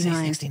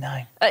 69.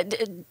 69.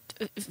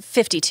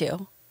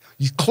 52.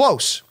 You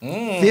close.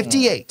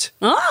 58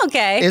 Oh,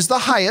 okay. is the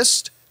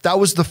highest. That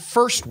was the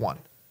first one.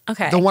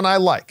 Okay. The one I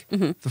like.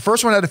 The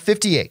first one had a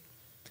 58.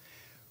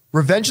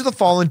 Revenge of the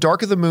Fallen,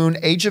 Dark of the Moon,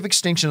 Age of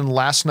Extinction, and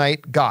Last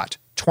Night got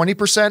 20%,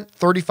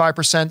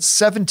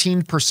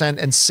 35%, 17%,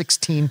 and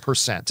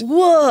 16%.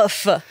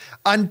 Woof.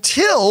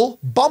 Until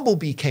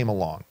Bumblebee came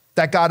along.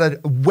 That got a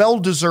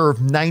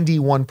well-deserved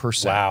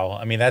 91%. Wow.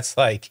 I mean, that's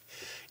like,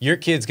 your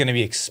kid's going to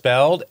be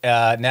expelled.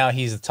 Now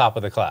he's the top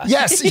of the class.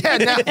 Yes, yeah.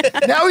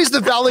 Now he's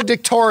the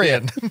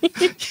valedictorian.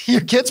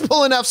 Your kid's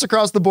pulling Fs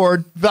across the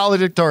board,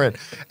 valedictorian.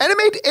 And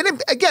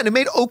it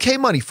made okay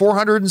money,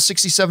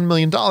 $467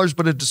 million,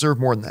 but it deserved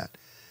more than that.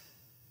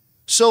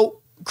 So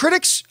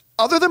critics,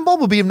 other than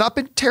Bumblebee, have not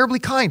been terribly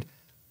kind.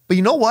 But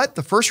you know what?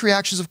 The first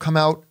reactions have come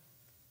out,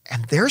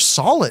 and they're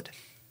solid.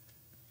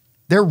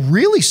 They're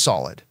really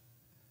solid.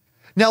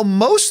 Now,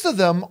 most of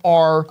them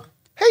are,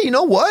 hey, you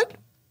know what?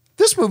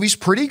 This movie's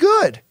pretty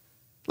good.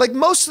 Like,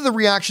 most of the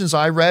reactions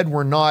I read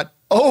were not,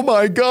 oh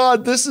my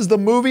God, this is the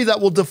movie that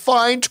will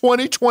define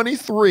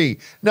 2023.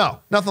 No,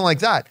 nothing like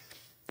that.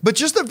 But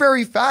just the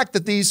very fact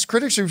that these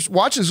critics are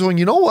watching this going,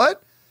 you know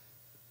what?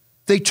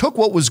 They took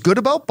what was good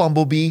about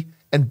Bumblebee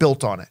and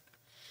built on it.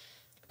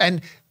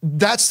 And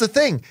that's the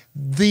thing.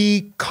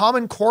 The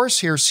common chorus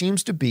here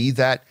seems to be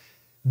that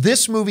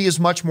this movie is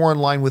much more in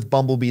line with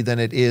Bumblebee than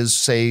it is,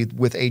 say,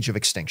 with Age of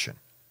Extinction.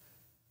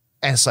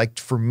 And it's like,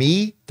 for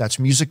me, that's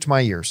music to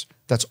my ears.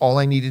 That's all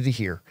I needed to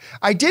hear.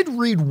 I did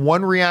read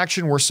one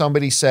reaction where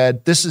somebody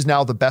said, this is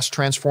now the best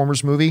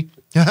Transformers movie.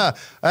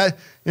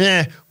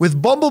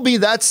 With Bumblebee,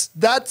 that's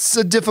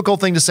a difficult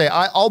thing to say.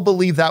 I'll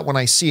believe that when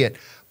I see it.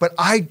 But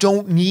I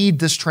don't need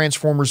this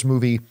Transformers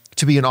movie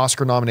to be an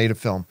Oscar-nominated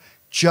film.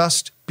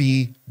 Just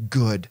be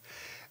good.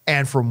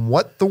 And from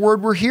what the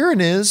word we're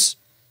hearing is,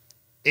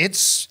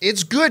 it's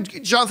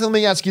good. Jonathan, let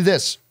me ask you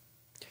this.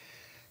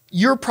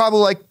 You're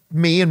probably like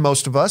me and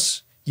most of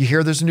us. You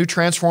hear there's a new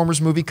Transformers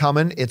movie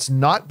coming. It's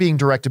not being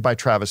directed by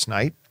Travis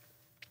Knight.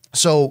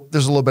 So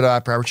there's a little bit of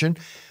apprehension.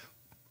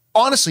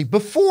 Honestly,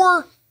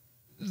 before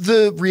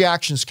the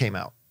reactions came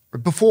out,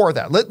 before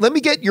that, let me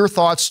get your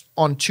thoughts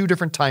on two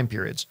different time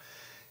periods.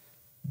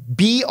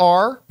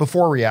 BR,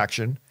 before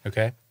reaction.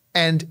 Okay.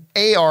 And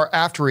AR,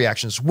 after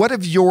reactions. What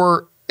have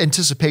your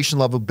anticipation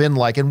level been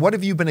like, and what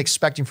have you been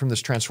expecting from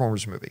this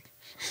Transformers movie?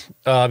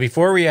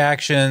 Before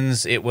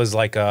reactions, it was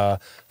like a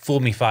fool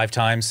me 5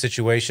 times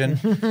situation.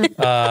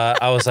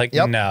 I was like,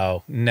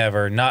 no,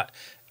 never. Not.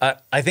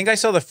 I think I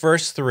saw the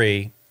first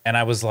 3, and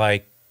I was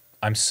like,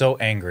 I'm so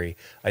angry.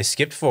 I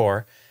skipped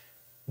 4.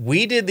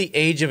 We did the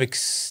Age of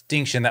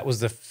Extinction. That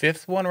was the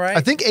 5th one, right?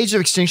 I think Age of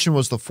Extinction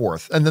was the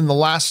 4th, and then the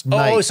last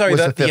night. Oh, sorry,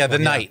 was the 5th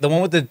one, night, the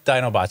one with the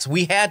Dinobots.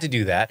 We had to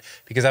do that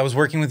because I was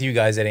working with you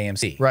guys at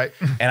AMC, right?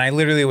 And I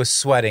literally was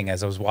sweating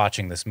as I was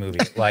watching this movie.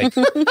 Like,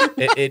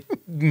 it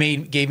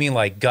gave me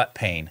like gut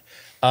pain.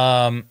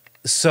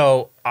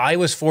 So I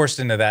was forced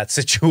into that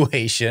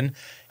situation,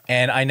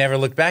 and I never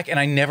looked back, and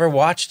I never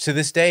watched to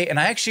this day. And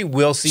I actually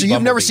will see. So you've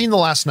Bumblebee. never seen The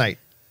Last Night?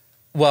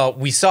 Well,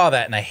 we saw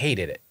that, and I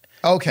hated it.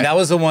 Okay. That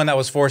was the one that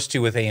was forced to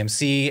with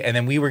AMC, and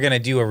then we were going to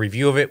do a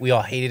review of it. We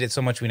all hated it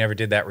so much we never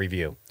did that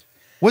review.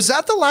 Was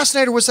that The Last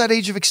Night or was that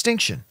Age of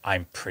Extinction?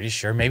 I'm pretty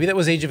sure. Maybe that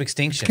was Age of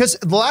Extinction. Because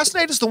The Last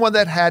Night is the one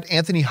that had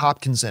Anthony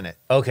Hopkins in it.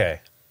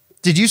 Okay.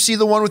 Did you see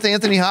the one with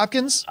Anthony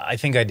Hopkins? I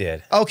think I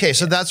did. Okay,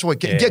 so that's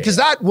what, because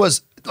that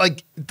was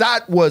like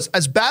that was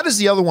as bad as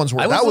the other ones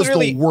were. That was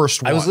the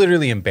worst one. I was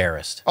literally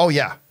embarrassed. Oh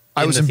yeah.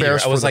 I was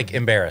embarrassed. I was like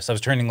embarrassed. I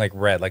was turning like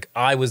red. Like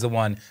I was the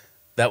one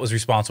that was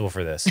responsible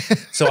for this.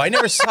 So I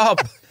never saw.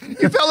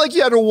 You felt like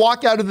you had to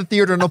walk out of the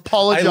theater and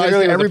apologize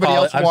to everybody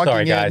else walking in. I'm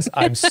sorry, guys.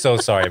 I'm so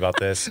sorry about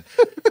this.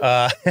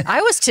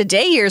 I was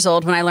today years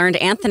old when I learned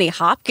Anthony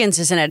Hopkins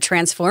is in a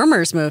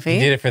Transformers movie. He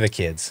did it for the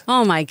kids.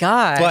 Oh my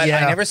God. But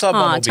I never saw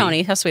Bumblebee. Aw,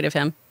 Tony, how sweet of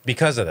him.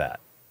 Because of that.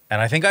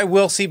 And I think I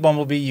will see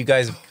Bumblebee. You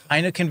guys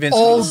kind of convinced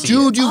me to see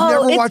dude, you've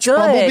never watched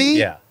Bumblebee?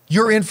 Yeah.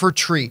 You're in for a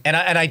treat. And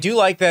I do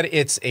like that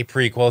it's a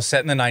prequel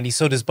set in the 90s.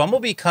 So does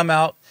Bumblebee come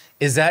out?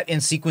 Is that in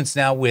sequence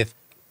now with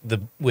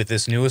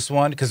this newest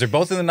one? Because they're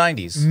both in the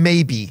 90s.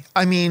 Maybe.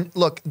 I mean,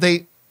 look,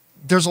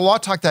 there's a lot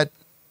of talk that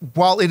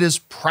while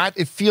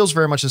it feels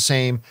very much the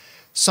same,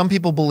 some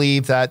people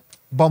believe that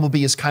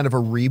Bumblebee is kind of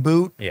a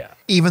reboot. Yeah.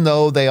 Even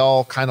though they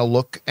all kind of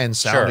look and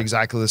sound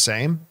exactly the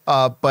same.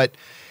 But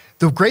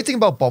the great thing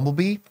about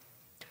Bumblebee,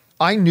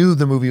 I knew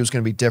the movie was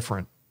going to be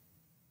different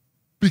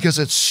because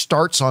it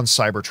starts on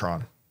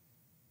Cybertron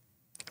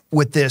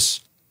with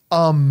this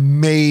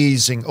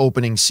amazing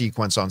opening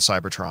sequence on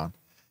Cybertron.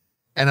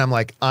 And I'm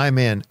like, I'm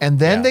in. And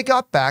then they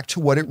got back to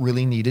what it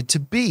really needed to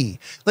be.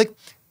 Like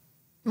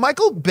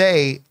Michael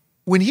Bay,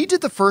 when he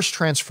did the first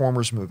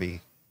Transformers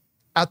movie,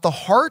 at the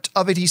heart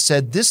of it, he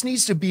said, this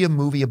needs to be a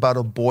movie about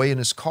a boy in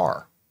his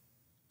car.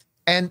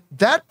 And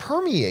that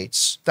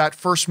permeates that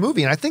first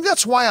movie. And I think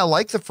that's why I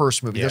like the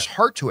first movie. There's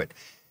heart to it.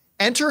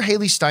 Enter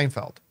Haley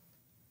Steinfeld.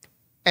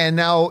 And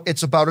now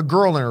it's about a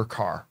girl in her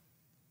car.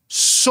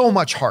 So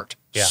much heart,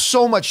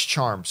 so much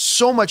charm,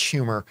 so much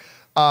humor.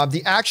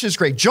 The action is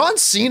great. John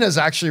Cena is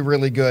actually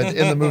really good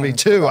in the movie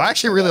too. I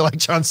actually really like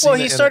John Cena. Well,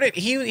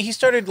 he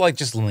started like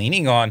just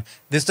leaning on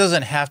this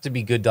doesn't have to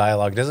be good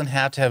dialogue, doesn't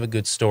have to have a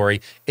good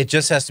story. It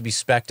just has to be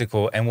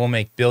spectacle and we'll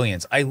make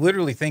billions. I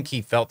literally think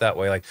he felt that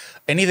way. Like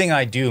anything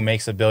I do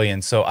makes a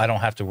billion, so I don't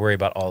have to worry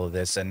about all of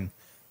this. And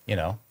you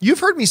know, you've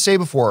heard me say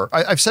before,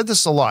 I've said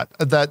this a lot,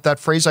 that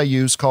phrase I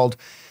use called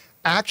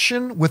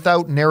action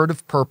without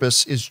narrative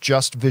purpose is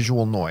just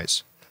visual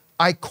noise.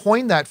 I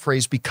coined that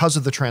phrase because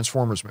of the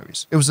Transformers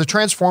movies. It was the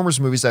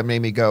Transformers movies that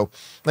made me go,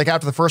 like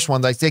after the first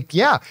one, I think,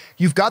 yeah,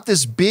 you've got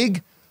this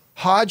big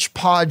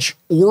hodgepodge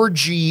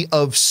orgy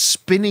of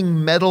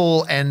spinning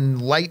metal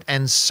and light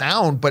and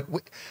sound, but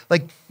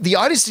like the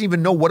audience didn't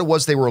even know what it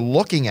was they were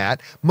looking at.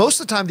 Most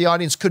of the time, the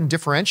audience couldn't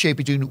differentiate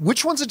between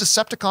which one's a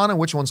Decepticon and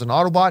which one's an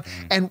Autobot.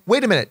 And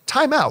wait a minute,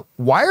 time out.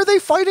 Why are they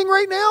fighting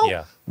right now?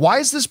 Yeah. Why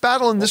is this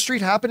battle in the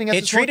street happening at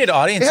this point?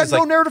 Audiences it had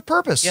no narrative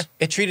purpose. Yeah,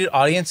 it treated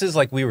audiences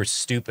like we were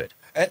stupid.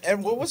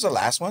 And what was the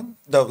last one?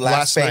 The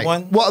last Bay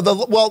one? Well,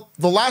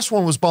 the last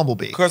one was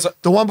Bumblebee. Because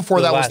the one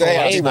before that was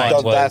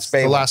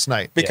the last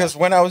night. Because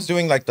when I was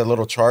doing like the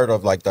little chart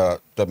of like the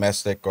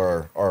domestic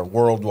or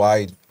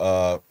worldwide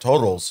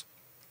totals,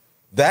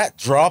 that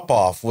drop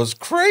off was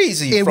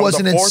crazy. It was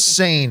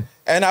insane.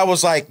 And I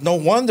was like, no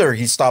wonder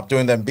he stopped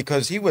doing them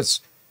because he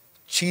was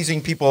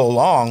cheesing people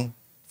along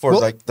for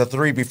like the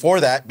three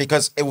before that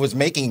because it was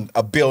making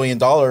 $1 billion.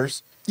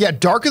 Yeah,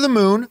 Dark of the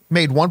Moon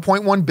made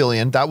 1.1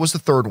 billion. That was the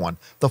third one.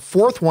 The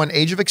fourth one,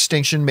 Age of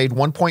Extinction, made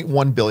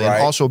 1.1 billion,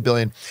 also $1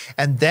 billion.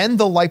 And then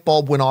the light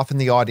bulb went off in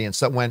the audience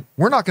that went,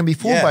 we're not going to be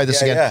fooled by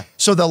this again. Yeah.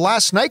 So The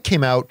Last Night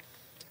came out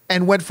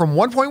and went from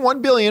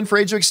 1.1 billion for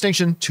Age of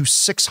Extinction to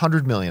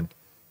 600 million.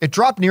 It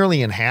dropped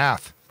nearly in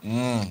half.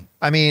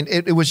 I mean,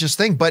 it was just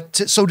thing. But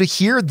so to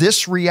hear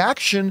this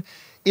reaction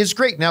is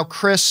great. Now,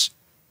 Chris,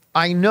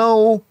 I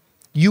know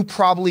you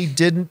probably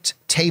didn't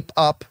tape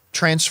up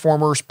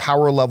Transformers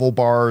power level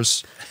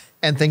bars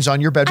and things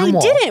on your bedroom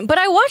wall. I didn't, but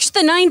I watched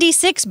the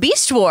 96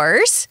 Beast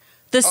Wars,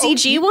 the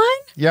CG one.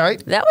 Yeah,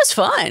 right? That was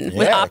fun. Yeah,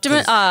 with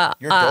Optimus.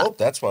 You're dope,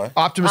 that's why.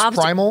 Optimus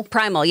Primal.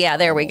 Primal, yeah,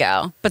 there we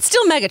go. But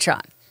still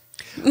Megatron.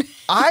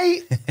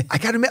 I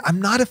gotta admit, I'm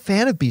not a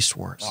fan of Beast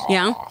Wars.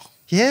 Yeah?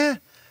 Yeah.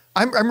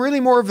 I'm really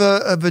more of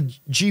a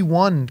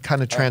G1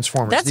 kind of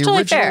Transformers. That's the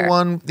totally original fair.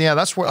 one, yeah,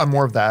 that's what I'm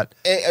more of that.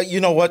 You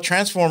know what?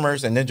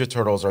 Transformers and Ninja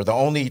Turtles are the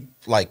only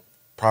like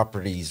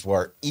properties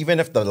where even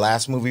if the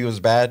last movie was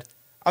bad,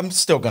 I'm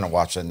still gonna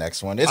watch the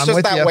next one. It's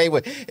just that way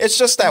with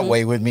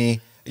way with me.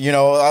 You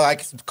know,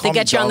 like they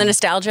get you on the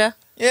nostalgia.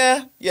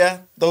 Yeah.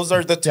 Those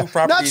are the two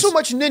properties. Not so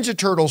much Ninja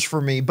Turtles for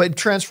me, but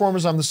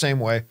Transformers, I'm the same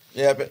way.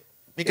 Yeah, but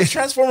because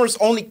Transformers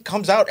only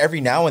comes out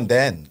every now and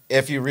then.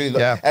 If you really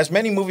look, as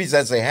many movies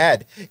as they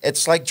had,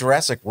 it's like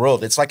Jurassic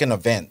World. It's like an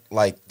event.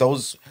 Like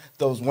those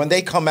when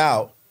they come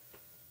out,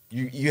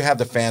 you have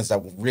the fans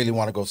that really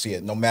want to go see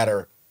it, no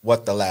matter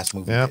what the last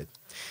movie did.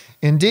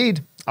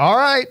 Indeed. All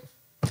right.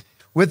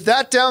 With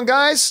that down,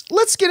 guys,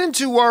 let's get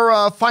into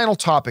our final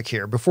topic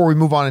here before we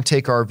move on and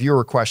take our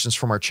viewer questions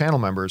from our channel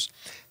members.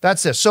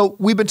 That's this. So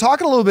we've been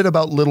talking a little bit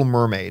about Little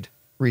Mermaid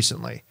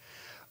recently.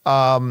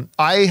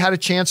 I had a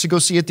chance to go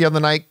see it the other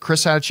night.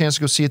 Chris had a chance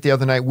to go see it the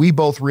other night. We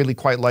both really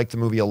quite liked the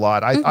movie a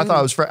lot. I thought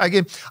it was,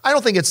 again, I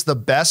don't think it's the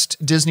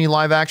best Disney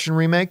live action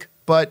remake,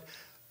 but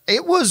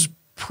it was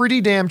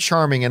pretty damn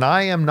charming. And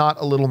I am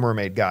not a Little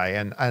Mermaid guy.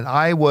 And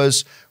I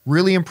was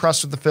really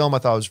impressed with the film. I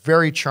thought it was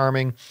very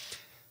charming.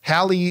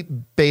 Halle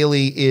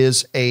Bailey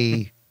is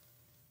a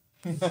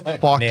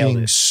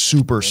fucking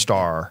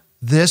superstar.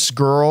 This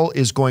girl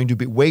is going to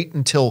be, wait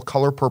until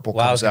Color Purple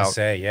Well, I was comes going out. to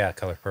say, yeah,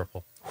 Color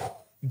Purple.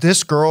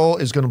 This girl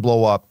is going to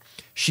blow up.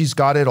 She's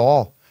got it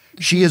all.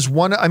 She is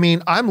one, I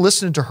mean, I'm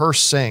listening to her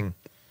sing.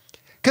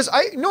 Because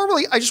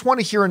normally I just want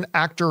to hear an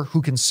actor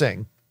who can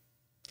sing.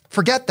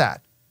 Forget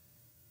that.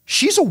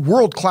 She's a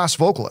world-class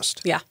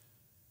vocalist. Yeah.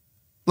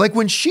 Like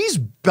when she's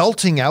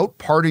belting out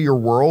Part of Your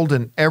World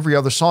and every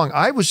other song,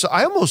 I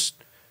almost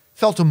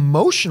felt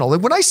emotional.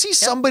 Like when I see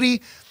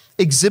somebody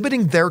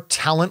exhibiting their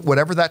talent,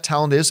 whatever that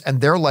talent is,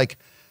 and they're like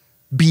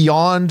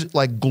beyond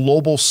like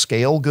global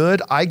scale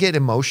good, I get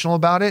emotional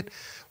about it.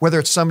 Whether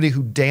it's somebody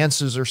who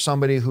dances or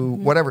somebody who,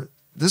 whatever.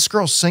 This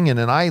girl's singing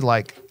and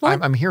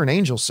I'm hearing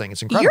angels sing.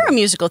 It's incredible. You're a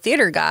musical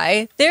theater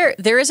guy.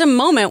 There is a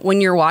moment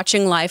when you're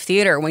watching live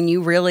theater when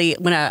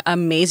an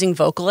amazing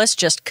vocalist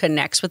just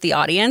connects with the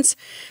audience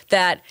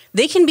that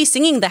they can be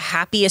singing the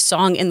happiest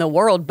song in the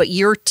world, but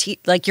your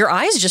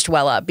eyes just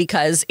well up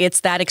because it's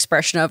that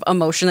expression of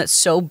emotion that's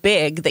so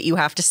big that you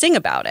have to sing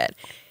about it.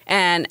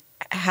 And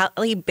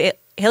Halle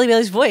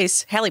Bailey's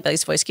voice,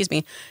 excuse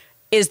me,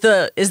 is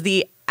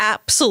the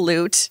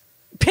absolute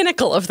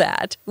pinnacle of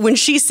that. When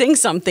she sings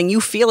something,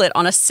 you feel it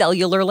on a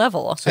cellular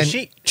level. So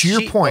to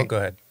your point, go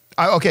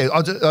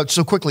ahead.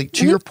 So quickly,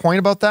 to your point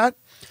about that,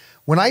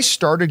 when I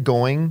started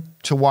going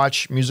to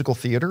watch musical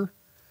theater,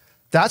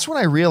 that's when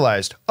I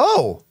realized,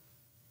 all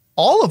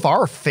of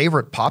our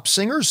favorite pop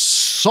singers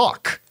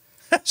suck.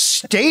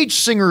 Stage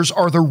singers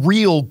are the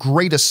real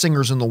greatest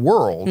singers in the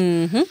world.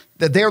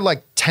 That they're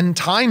like 10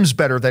 times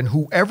better than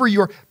whoever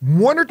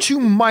one or two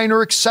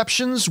minor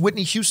exceptions,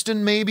 Whitney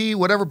Houston maybe,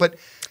 whatever, but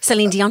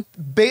Celine Dion.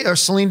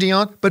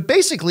 But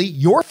basically,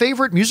 your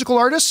favorite musical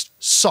artist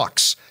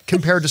sucks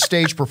compared to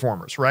stage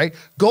performers, right?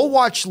 Go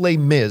watch Les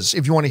Mis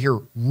if you want to hear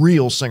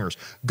real singers.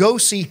 Go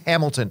see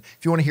Hamilton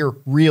if you want to hear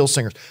real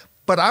singers.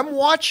 But I'm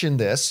watching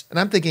this and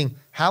I'm thinking,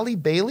 Halle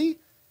Bailey,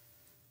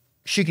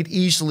 she could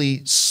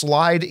easily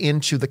slide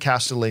into the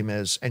cast of Les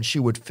Mis and she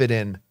would fit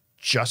in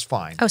just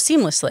fine. Oh,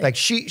 seamlessly. Like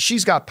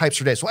she's got pipes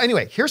for days. Well,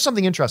 anyway, here's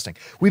something interesting.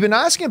 We've been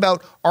asking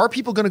about, are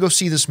people going to go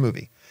see this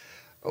movie?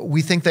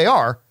 We think they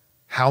are.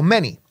 How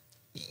many?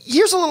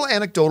 Here's a little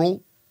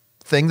anecdotal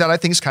thing that I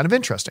think is kind of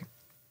interesting.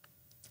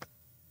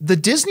 The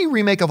Disney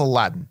remake of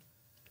Aladdin,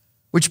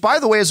 which by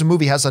the way, as a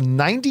movie has a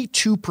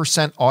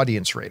 92%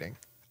 audience rating.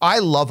 I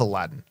love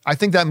Aladdin. I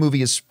think that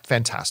movie is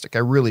fantastic. I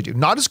really do.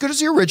 Not as good as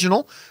the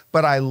original,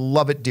 but I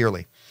love it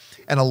dearly.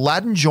 And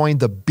Aladdin joined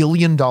the $1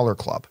 billion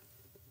club.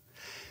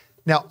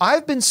 Now,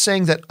 I've been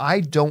saying that I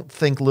don't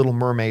think Little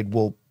Mermaid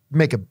will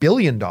make $1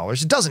 billion.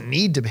 It doesn't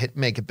need to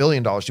make $1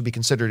 billion to be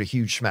considered a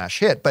huge smash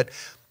hit, but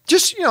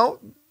just,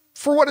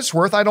 for what it's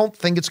worth, I don't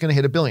think it's going to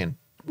hit $1 billion.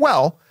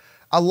 Well,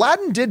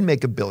 Aladdin did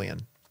make $1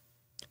 billion.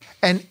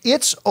 And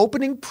its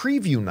opening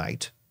preview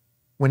night,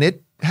 when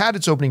it had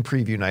its opening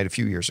preview night a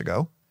few years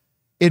ago,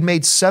 it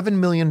made $7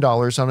 million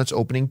on its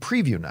opening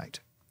preview night.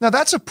 Now,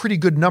 that's a pretty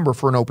good number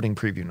for an opening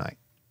preview night.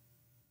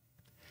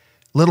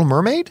 Little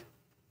Mermaid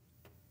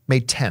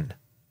made 10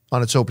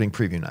 on its opening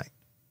preview night.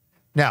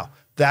 Now,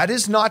 that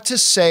is not to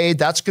say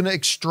that's going to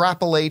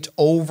extrapolate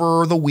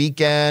over the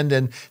weekend,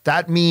 and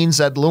that means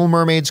that Little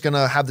Mermaid's going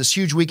to have this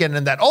huge weekend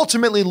and that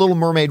ultimately Little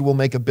Mermaid will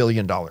make $1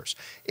 billion.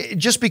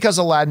 Just because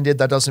Aladdin did,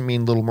 that doesn't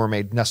mean Little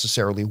Mermaid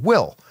necessarily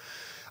will.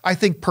 I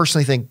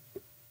personally think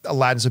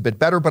Aladdin's a bit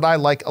better, but I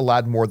like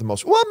Aladdin more than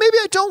most. Well, maybe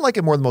I don't like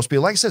it more than most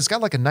people. Like I said, it's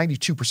got like a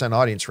 92%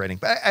 audience rating.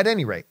 But at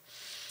any rate,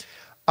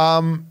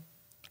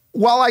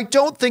 while I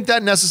don't think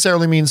that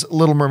necessarily means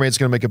Little Mermaid's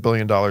going to make $1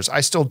 billion,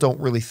 I still don't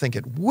really think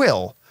it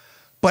will.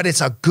 But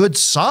it's a good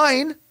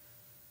sign.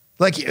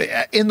 Like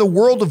in the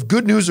world of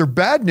good news or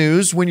bad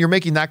news, when you're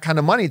making that kind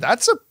of money,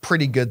 that's a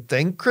pretty good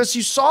thing. Chris,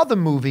 you saw the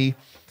movie.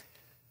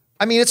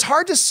 I mean, it's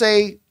hard to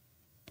say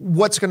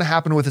what's going to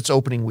happen with its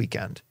opening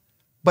weekend.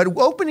 But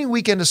opening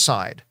weekend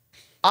aside,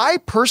 I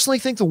personally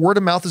think the word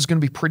of mouth is going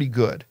to be pretty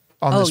good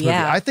on this movie.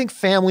 I think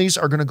families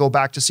are going to go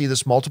back to see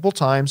this multiple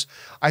times.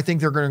 I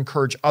think they're going to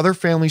encourage other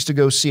families to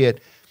go see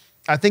it.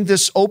 I think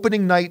this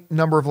opening night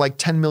number of like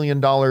 $10 million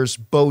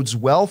bodes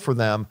well for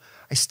them.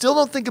 I still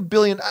don't think $1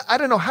 billion. I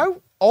don't know.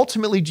 How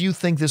ultimately do you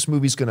think this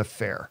movie's going to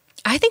fare?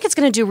 I think it's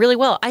going to do really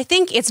well. I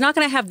think it's not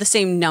going to have the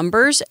same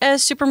numbers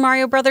as Super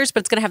Mario Brothers, but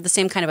it's going to have the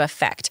same kind of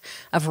effect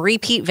of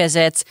repeat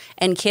visits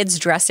and kids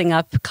dressing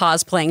up,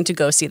 cosplaying to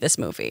go see this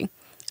movie.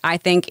 I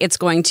think it's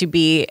going to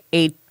be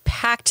a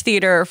packed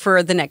theater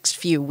for the next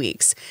few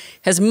weeks.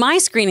 Because my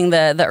screening,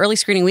 the early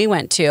screening we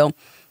went to,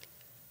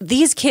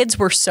 these kids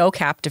were so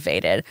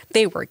captivated.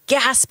 They were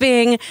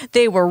gasping.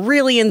 They were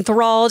really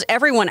enthralled.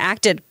 Everyone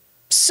acted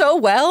so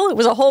well. It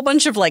was a whole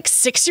bunch of like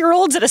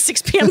 6-year-olds at a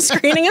 6 p.m.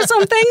 screening of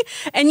something.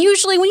 And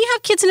usually when you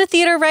have kids in a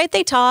theater, right,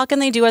 they talk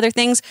and they do other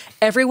things.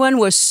 Everyone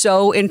was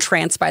so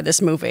entranced by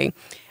this movie.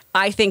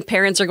 I think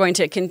parents are going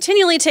to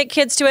continually take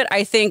kids to it.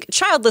 I think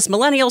childless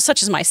millennials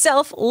such as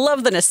myself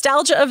love the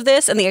nostalgia of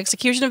this and the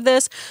execution of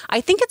this.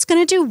 I think it's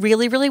going to do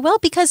really, really well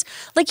because,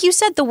 like you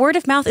said, the word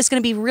of mouth is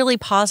going to be really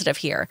positive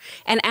here.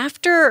 And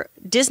after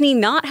Disney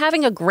not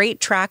having a great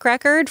track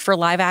record for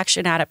live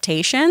action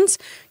adaptations,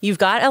 you've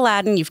got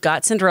Aladdin, you've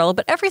got Cinderella,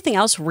 but everything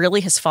else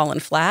really has fallen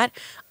flat.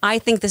 I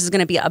think this is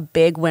going to be a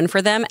big win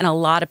for them, and a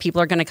lot of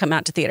people are going to come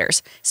out to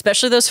theaters,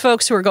 especially those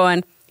folks who are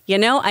going, you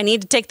know, I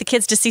need to take the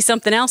kids to see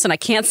something else, and I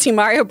can't see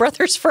Mario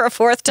Brothers for a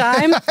fourth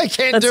time. I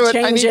can't do it.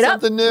 I need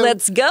something new.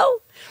 Let's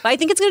go. I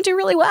think it's going to do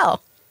really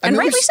well, and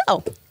rightly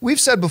so. We've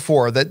said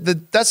before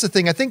that that's the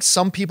thing. I think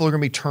some people are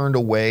going to be turned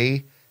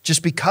away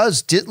just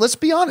because, let's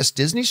be honest,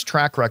 Disney's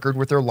track record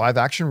with their live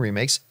action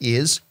remakes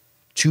is,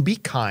 to be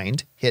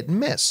kind, hit and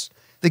miss.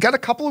 They got a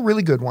couple of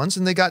really good ones,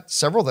 and they got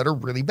several that are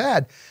really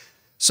bad.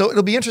 So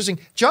it'll be interesting.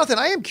 Jonathan,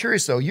 I am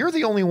curious, though. You're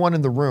the only one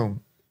in the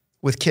room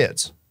with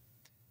kids.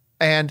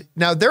 And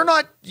now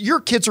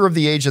your kids are of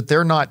the age that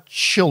they're not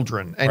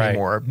children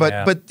anymore.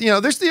 Right. But you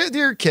know,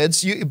 they're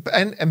kids.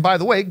 And by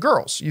the way,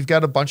 girls. You've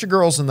got a bunch of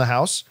girls in the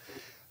house.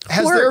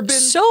 Has there been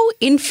so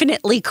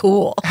infinitely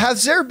cool?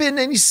 Has there been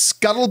any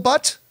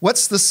scuttlebutt?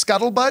 What's the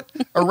scuttlebutt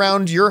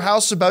around your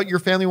house about your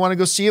family want to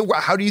go see it?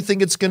 How do you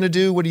think it's going to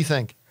do? What do you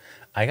think?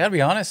 I got to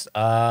be honest.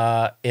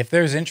 If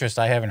there's interest,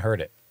 I haven't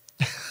heard it.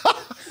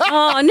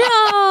 Oh,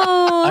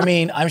 no. I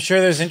mean, I'm sure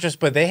there's interest,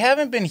 but they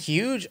haven't been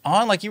huge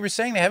on, like you were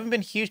saying, they haven't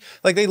been huge.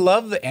 Like, they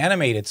love the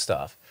animated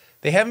stuff.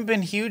 They haven't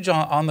been huge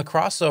on the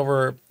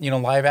crossover, you know,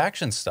 live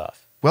action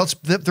stuff. Well,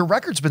 the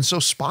record's been so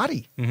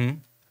spotty. Mm-hmm.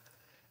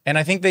 And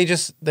I think they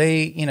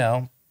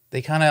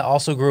kind of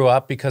also grew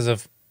up because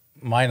of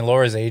mine and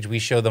Laura's age. We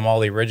showed them all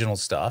the original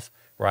stuff,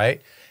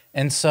 right?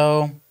 And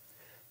so,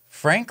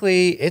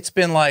 frankly, it's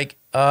been like,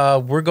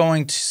 we're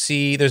going to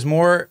see, there's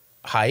more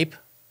hype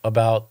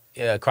about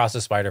Across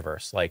the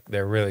Spider-Verse. Like,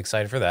 they're really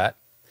excited for that.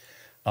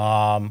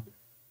 The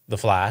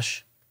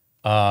Flash.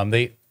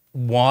 They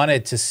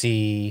wanted to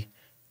see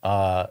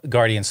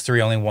Guardians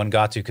 3. Only one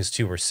got to because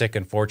 2 were sick,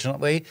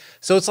 unfortunately.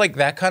 So it's like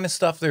that kind of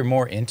stuff they're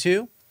more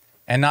into,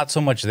 and not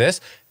so much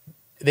this.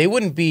 They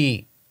wouldn't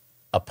be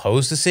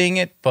opposed to seeing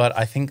it, but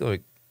I think,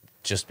 like,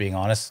 just being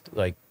honest,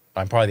 like,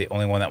 I'm probably the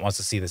only one that wants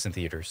to see this in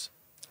theaters.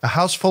 A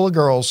house full of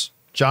girls.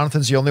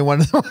 Jonathan's the only one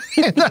in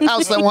the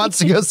house that wants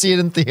to go see it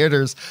in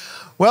theaters.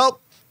 Well,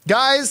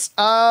 guys,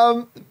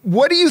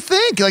 what do you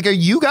think? Like, are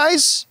you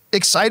guys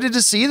excited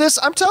to see this?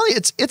 I'm telling you,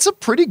 it's a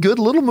pretty good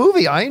little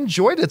movie. I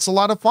enjoyed it. It's a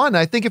lot of fun.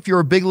 I think if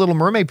you're a big Little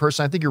Mermaid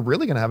person, I think you're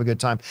really going to have a good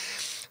time.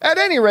 At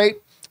any rate,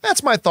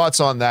 that's my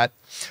thoughts on that.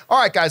 All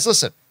right, guys,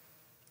 listen.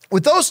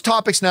 With those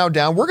topics now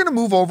down, we're going to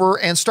move over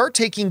and start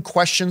taking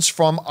questions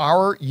from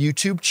our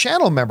YouTube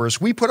channel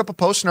members. We put up a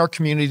post in our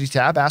community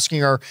tab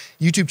asking our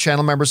YouTube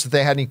channel members if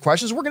they had any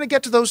questions. We're going to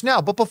get to those now.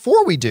 But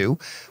before we do,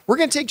 we're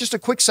going to take just a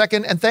quick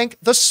second and thank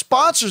the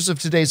sponsors of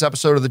today's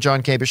episode of the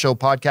John Campea Show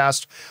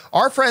podcast,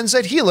 our friends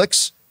at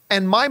Helix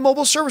and my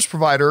mobile service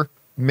provider,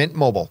 Mint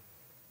Mobile.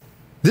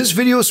 This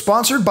video is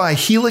sponsored by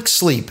Helix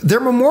Sleep.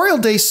 Their Memorial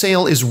Day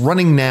sale is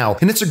running now,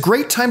 and it's a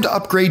great time to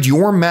upgrade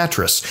your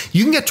mattress.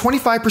 You can get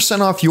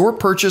 25% off your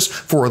purchase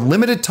for a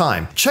limited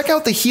time. Check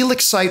out the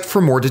Helix site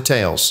for more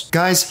details.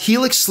 Guys,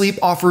 Helix Sleep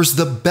offers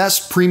the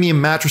best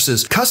premium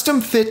mattresses,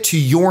 custom fit to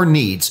your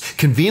needs,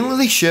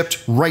 conveniently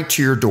shipped right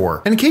to your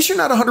door. And in case you're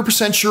not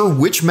 100% sure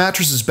which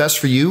mattress is best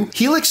for you,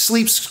 Helix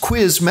Sleep's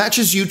quiz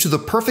matches you to the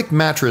perfect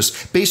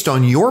mattress based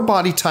on your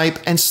body type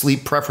and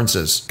sleep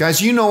preferences.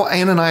 Guys, you know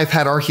Ann and I have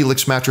had our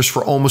Helix mattress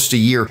for almost a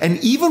year, and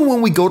even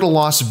when we go to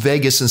Las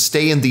Vegas and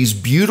stay in these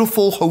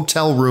beautiful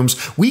hotel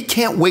rooms, we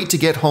can't wait to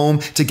get home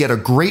to get a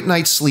great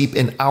night's sleep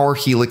in our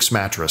Helix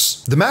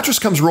mattress. The mattress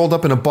comes rolled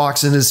up in a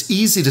box and is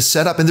easy to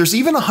set up, and there's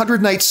even a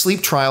 100-night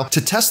sleep trial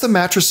to test the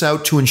mattress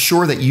out to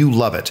ensure that you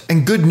love it.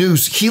 And good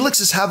news,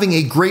 Helix is having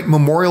a great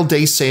Memorial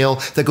Day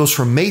sale that goes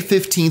from May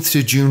 15th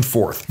to June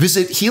 4th.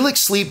 Visit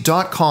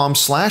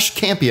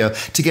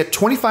helixsleep.com/Campea to get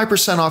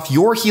 25% off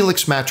your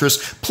Helix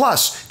mattress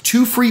plus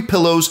 2 free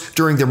pillows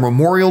during their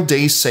Memorial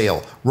Day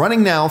sale,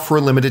 running now for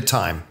a limited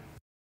time.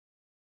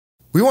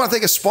 We want to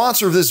thank a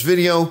sponsor of this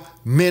video,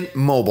 Mint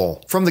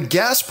Mobile. From the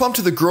gas pump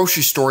to the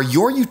grocery store,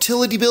 your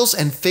utility bills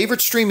and favorite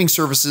streaming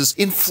services,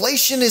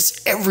 inflation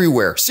is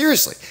everywhere.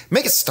 Seriously,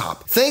 make it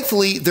stop.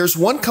 Thankfully, there's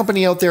one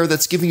company out there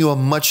that's giving you a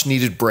much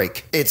needed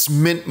break. It's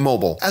Mint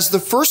Mobile. As the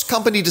first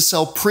company to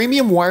sell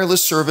premium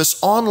wireless service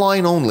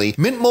online only,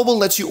 Mint Mobile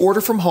lets you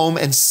order from home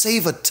and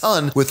save a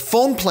ton with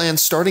phone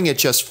plans starting at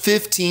just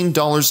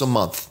 $15 a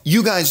month.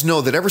 You guys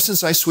know that ever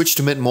since I switched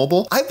to Mint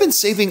Mobile, I've been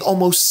saving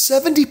almost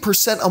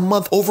 70% a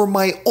month over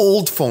my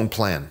old phone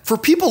plan. For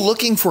people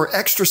looking for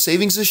extra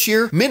savings this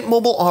year, Mint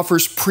Mobile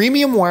offers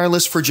premium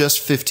wireless for just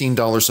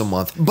 $15 a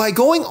month. By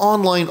going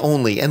online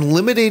only and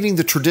eliminating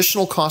the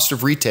traditional cost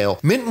of retail,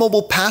 Mint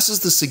Mobile passes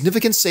the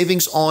significant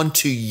savings on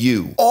to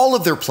you. All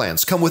of their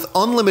plans come with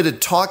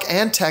unlimited talk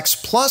and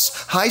text plus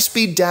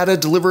high-speed data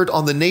delivered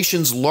on the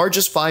nation's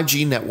largest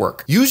 5G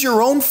network. Use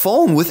your own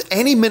phone with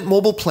any Mint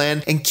Mobile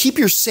plan and keep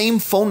your same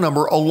phone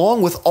number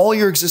along with all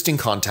your existing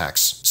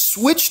contacts.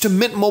 Switch to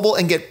Mint Mobile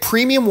and get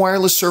premium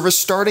wireless service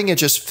starting at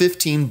just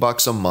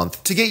 $15 a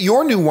month. To get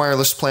your new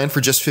wireless plan for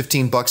just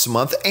 $15 a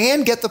month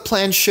and get the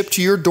plan shipped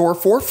to your door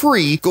for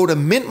free, go to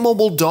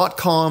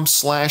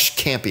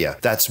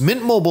mintmobile.com/Campea. That's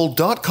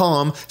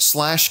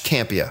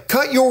mintmobile.com/Campea.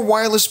 Cut your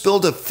wireless bill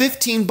to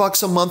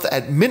 $15 a month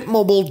at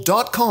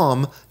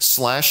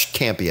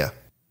mintmobile.com/Campea.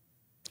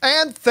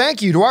 And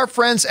thank you to our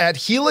friends at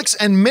Helix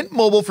and Mint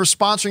Mobile for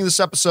sponsoring this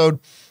episode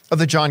of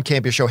the John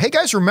Campea Show. Hey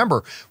guys,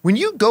 remember, when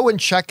you go and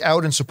check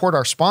out and support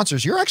our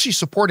sponsors, you're actually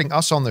supporting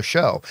us on the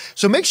show.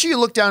 So make sure you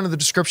look down in the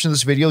description of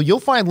this video. You'll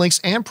find links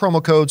and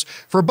promo codes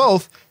for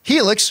both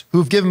Helix,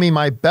 who've given me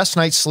my best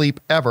night's sleep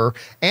ever,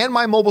 and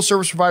my mobile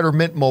service provider,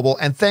 Mint Mobile.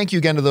 And thank you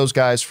again to those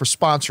guys for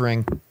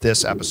sponsoring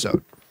this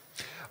episode.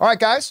 All right,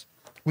 guys.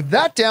 With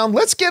that down,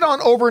 let's get on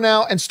over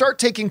now and start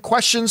taking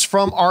questions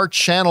from our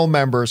channel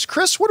members.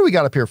 Chris, what do we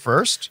got up here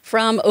first?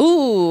 From,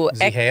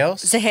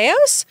 Zeheos?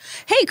 Zeheos?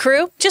 Hey,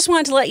 crew. Just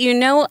wanted to let you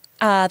know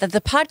that the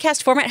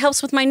podcast format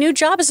helps with my new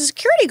job as a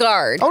security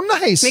guard. Oh,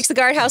 nice. Makes the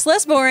guardhouse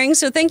less boring,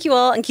 so thank you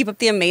all and keep up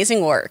the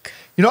amazing work.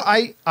 You know,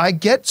 I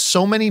get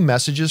so many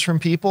messages from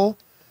people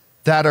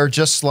that are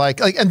just like,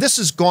 and this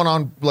has gone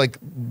on like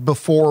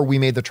before we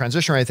made the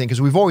transition or anything, because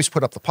we've always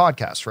put up the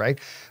podcast, right?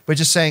 But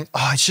just saying,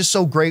 oh, it's just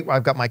so great.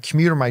 I've got my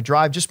commute or my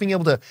drive, just being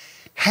able to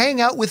hang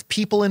out with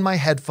people in my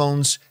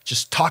headphones,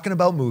 just talking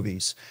about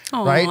movies,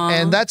 right?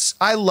 And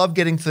I love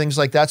getting things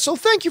like that. So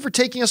thank you for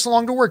taking us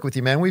along to work with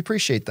you, man. We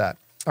appreciate that.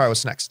 All right,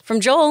 what's next? From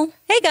Joel.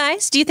 Hey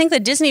guys, do you think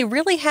that Disney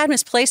really had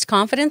misplaced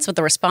confidence with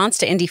the response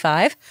to Indy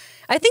 5?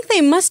 I think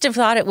they must have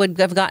thought it would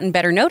have gotten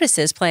better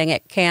notices playing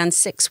at Cannes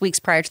 6 weeks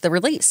prior to the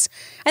release.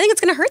 I think it's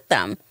going to hurt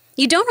them.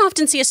 You don't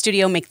often see a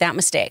studio make that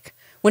mistake.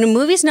 When a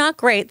movie's not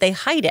great, they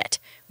hide it.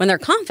 When they're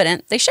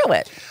confident, they show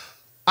it.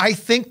 I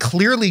think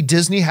clearly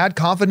Disney had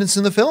confidence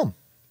in the film.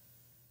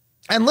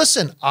 And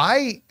listen,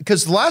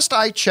 because the last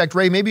I checked,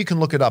 Ray, maybe you can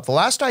look it up. The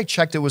last I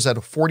checked, it was at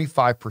a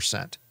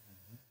 45%,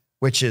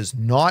 which is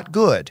not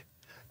good.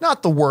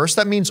 Not the worst.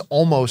 That means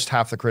almost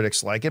half the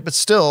critics like it, but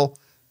still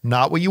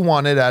not what you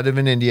wanted out of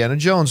an Indiana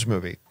Jones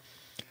movie.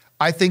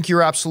 I think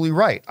you're absolutely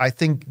right. I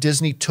think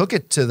Disney took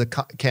it to the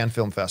Cannes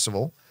Film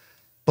Festival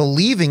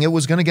believing it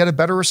was going to get a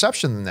better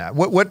reception than that.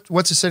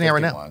 What's it sitting at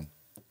right now?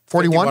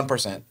 41?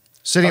 51%.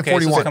 Sitting at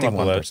 41.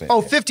 51%.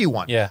 Oh,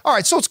 51. Yeah. All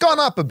right, so it's gone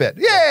up a bit.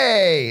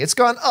 Yay! It's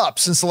gone up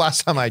since the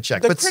last time I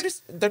checked.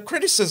 The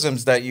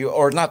criticisms that you,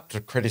 or not the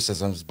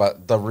criticisms,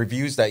 but the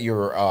reviews that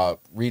you're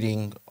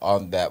reading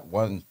on that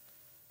one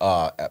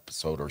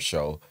episode or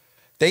show,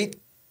 they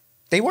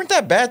weren't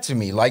that bad to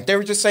me. Like, they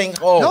were just saying,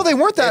 oh. No, they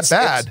weren't that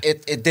bad.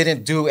 It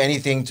didn't do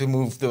anything to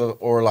move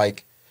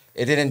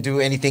it didn't do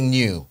anything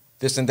new.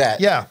 This and that.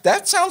 Yeah.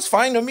 That sounds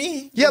fine to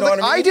me. Yeah,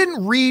 but I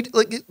didn't read,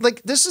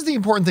 like this is the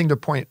important thing to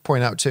point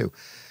out too.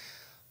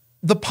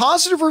 The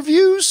positive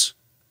reviews,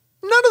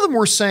 none of them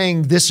were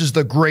saying this is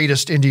the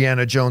greatest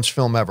Indiana Jones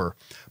film ever.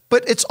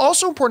 But it's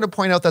also important to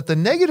point out that the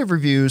negative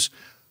reviews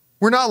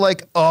were not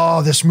like,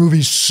 oh, this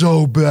movie's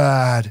so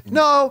bad.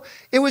 No,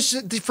 it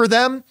was, for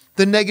them,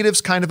 the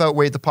negatives kind of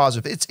outweighed the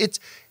positive.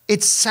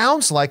 It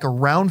sounds like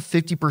around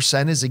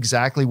 50% is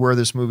exactly where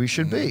this movie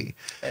should be.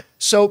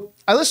 So,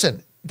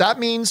 listen, that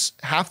means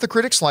half the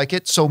critics like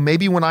it, so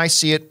maybe when I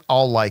see it,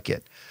 I'll like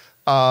it.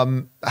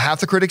 Half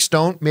the critics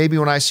don't. Maybe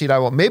when I see it, I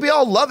won't. Maybe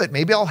I'll love it.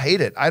 Maybe I'll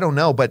hate it. I don't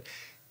know. But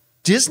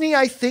Disney,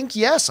 I think,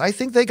 yes. I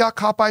think they got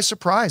caught by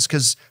surprise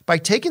because by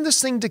taking this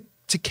thing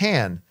to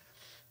Cannes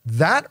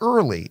that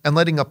early and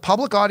letting a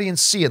public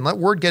audience see it and let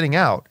word getting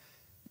out,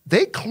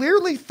 they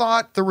clearly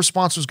thought the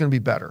response was going to be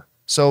better.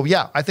 So,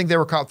 yeah, I think they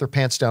were caught with their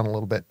pants down a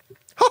little bit.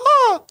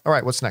 All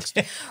right, what's next?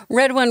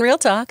 Red One Real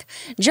Talk.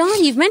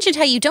 John, you've mentioned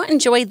how you don't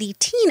enjoy the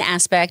teen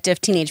aspect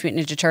of Teenage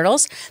Mutant Ninja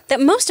Turtles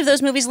that most of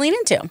those movies lean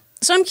into.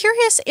 So I'm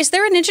curious, is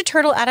there a Ninja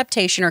Turtle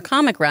adaptation or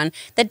comic run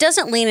that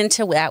doesn't lean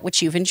into that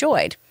which you've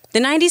enjoyed? The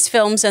 90s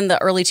films and the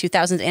early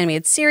 2000s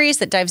animated series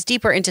that dives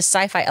deeper into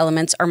sci-fi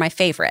elements are my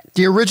favorite.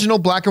 The original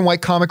black and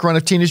white comic run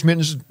of Teenage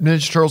Mutant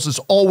Ninja Turtles is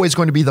always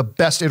going to be the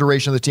best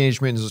iteration of the Teenage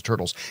Mutant Ninja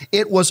Turtles.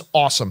 It was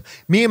awesome.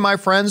 Me and my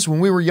friends,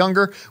 when we were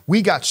younger,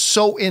 we got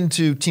so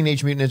into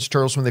Teenage Mutant Ninja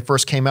Turtles when they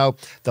first came out.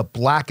 The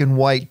black and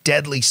white,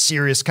 deadly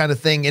serious kind of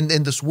thing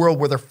in this world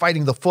where they're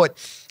fighting the Foot.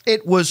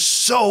 It was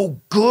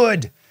so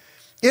good.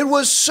 It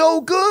was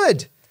so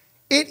good.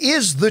 It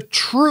is the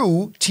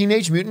true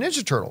Teenage Mutant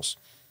Ninja Turtles.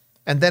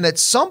 And then at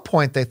some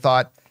point they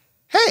thought,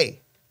 hey,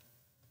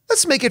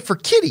 let's make it for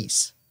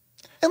kiddies.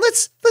 And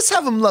let's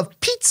have them love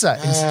pizza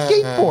and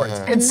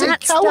skateboards and say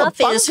that stuff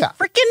is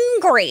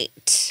freaking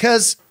great.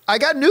 Because I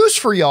got news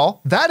for y'all.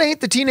 That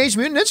ain't the Teenage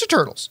Mutant Ninja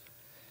Turtles.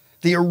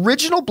 The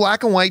original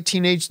black and white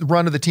teenage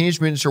run of the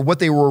Teenage Mutant Ninja Turtles, what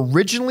they were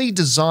originally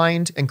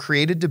designed and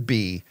created to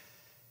be,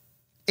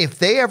 if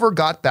they ever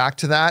got back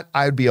to that,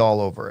 I'd be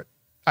all over it.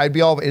 It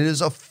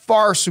is a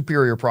far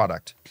superior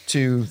product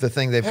to the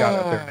thing they've got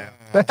out there now.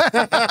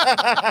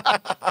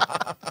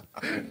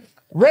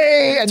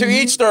 Ray, and to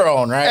each their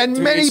own, right? And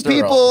many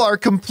people are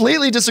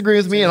completely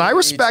disagreeing with me, and I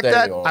respect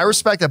that. I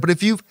respect that. But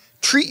if you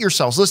treat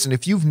yourselves, listen,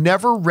 if you've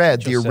never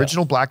read the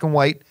original black and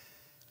white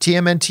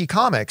TMNT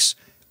comics,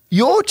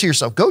 You owe it to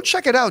yourself. Go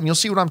check it out and you'll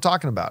see what I'm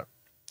talking about.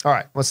 All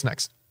right, what's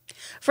next?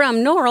 From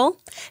Norrell.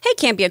 Hey,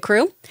 Campea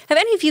crew. Have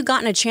any of you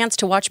gotten a chance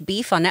to watch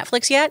Beef on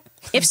Netflix yet?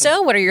 If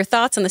so, what are your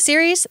thoughts on the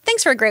series?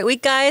 Thanks for a great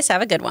week, guys.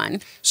 Have a good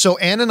one. So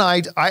Ann and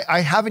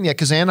I haven't yet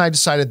because Ann and I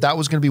decided that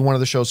was going to be one of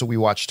the shows that we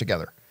watched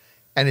together.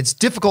 And it's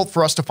difficult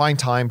for us to find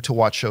time to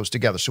watch shows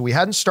together. So we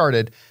hadn't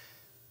started.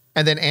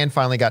 And then Ann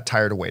finally got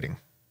tired of waiting.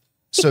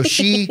 So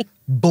she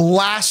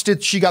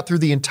blasted, she got through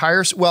the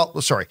entire,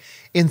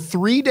 in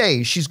 3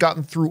 days, she's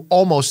gotten through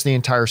almost the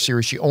entire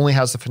series. She only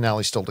has the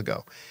finale still to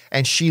go.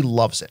 And she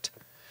loves it.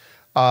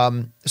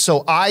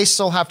 So I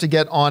still have to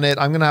get on it.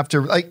 I'm going to have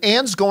to, like,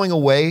 Ann's going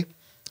away.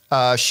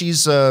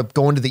 She's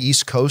going to the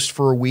East Coast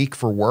for a week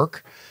for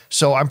work.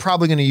 So I'm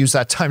probably going to use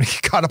that time to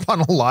get caught up on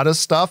a lot of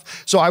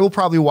stuff. So I will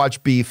probably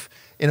watch Beef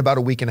in about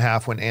a week and a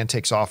half when Ann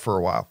takes off for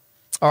a while.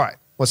 All right.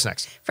 What's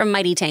next? From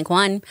Mighty Tank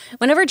 1.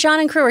 Whenever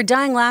John and crew are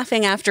dying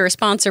laughing after a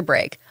sponsor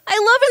break. I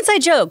love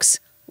inside jokes.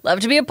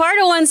 Love to be a part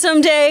of one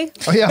someday.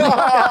 Oh,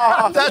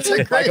 yeah. That's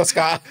a great. Michael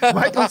Scott.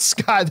 Michael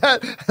Scott. I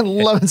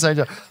love inside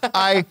joke.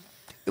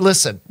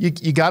 Listen,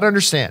 you got to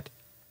understand.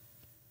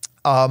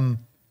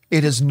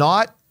 It is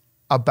not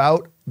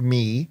about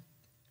me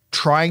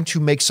trying to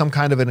make some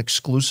kind of an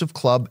exclusive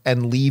club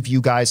and leave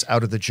you guys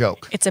out of the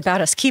joke. It's about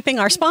us keeping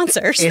our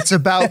sponsors. It's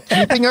about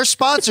keeping our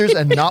sponsors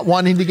and not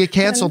wanting to get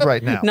canceled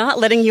right now. Not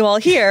letting you all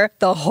hear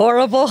the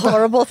horrible things.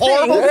 Horrible,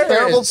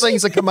 terrible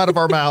things that come out of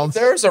our mouths.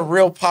 There's a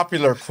real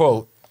popular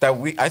quote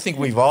that I think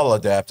we've all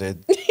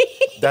adapted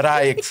that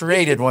I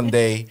created one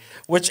day,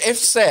 which if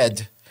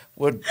said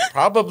would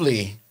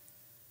probably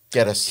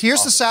get us.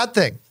 Here's the sad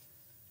thing.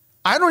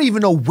 I don't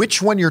even know which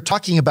one you're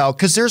talking about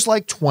because there's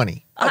like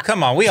 20. Oh,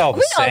 come on. We all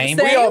the same.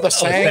 We all the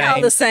same. We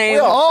all the same.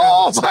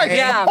 Oh, my God.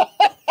 Yeah.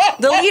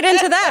 The lead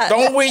into that.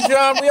 Don't we,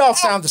 John? We all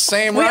sound the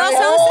same, We right? all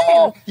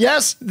sound the same.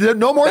 Yes,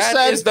 no more That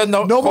said. is the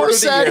no quote more of the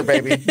said, year,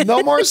 baby.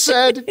 No more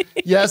said.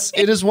 Yes,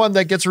 it is one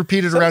that gets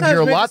repeated around here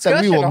a lot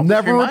that we will I'll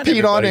never remind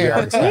repeat on everybody air.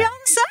 every time. We all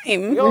the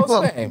same. We all We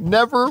will the same.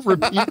 never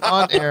repeat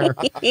on air.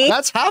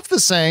 That's half the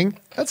saying.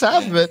 That's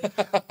half of it.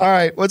 All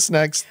right, what's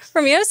next?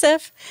 From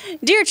Yosef.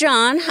 Dear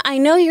John, I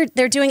know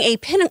they're doing a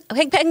penguin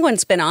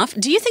spinoff.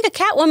 Do you think a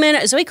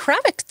Catwoman Zoe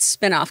Kravitz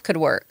spinoff could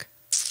work?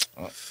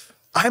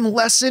 I'm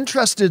less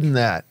interested in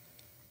that.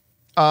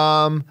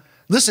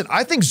 Listen,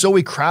 I think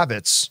Zoe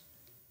Kravitz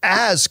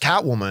as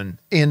Catwoman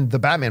in the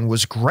Batman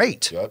was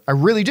great. Yep. I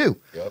really do.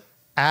 Yep.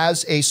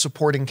 As a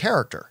supporting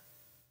character,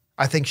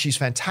 I think she's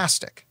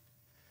fantastic.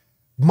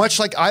 Much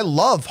like I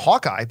love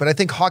Hawkeye, but I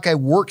think Hawkeye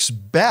works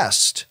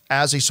best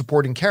as a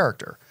supporting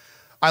character.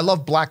 I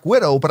love Black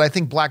Widow, but I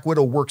think Black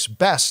Widow works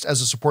best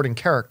as a supporting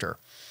character.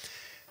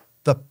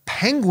 The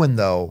Penguin,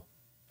 though,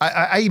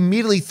 I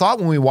immediately thought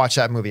when we watched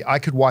that movie, I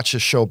could watch a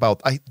show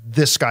about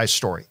this guy's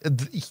story.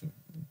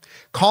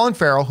 Colin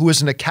Farrell, who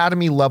is an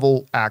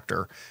Academy-level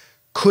actor,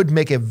 could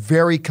make a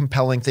very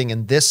compelling thing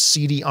in this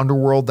seedy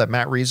underworld that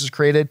Matt Reeves has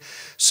created.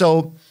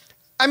 So,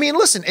 I mean,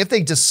 listen, if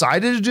they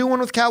decided to do one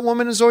with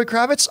Catwoman and Zoe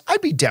Kravitz, I'd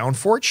be down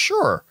for it,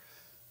 sure.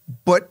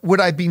 But would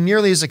I be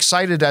nearly as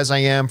excited as I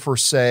am for,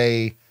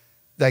 say,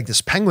 like this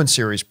Penguin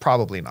series?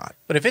 Probably not.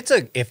 But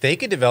if they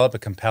could develop a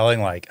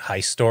compelling like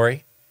heist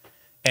story,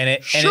 and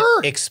it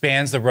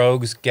expands the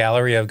rogues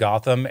gallery of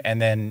Gotham,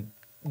 and then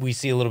we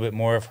see a little bit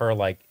more of her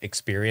like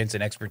experience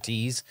and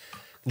expertise,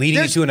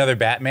 leading into another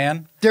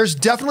Batman. There's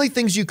definitely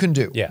things you can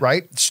do,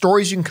 right?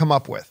 Stories you can come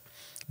up with.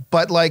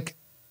 But like,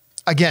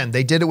 again,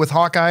 they did it with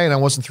Hawkeye, and I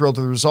wasn't thrilled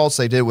with the results.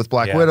 They did it with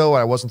Black Widow, and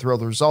I wasn't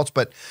thrilled with the results.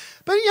 But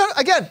yeah,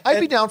 again, I'd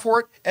be down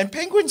for it. And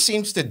Penguin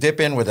seems to dip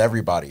in with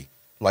everybody,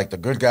 like the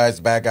good guys,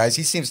 the bad guys.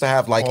 He seems to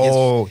have like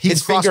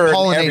his finger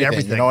in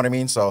everything. You know what I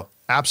mean? So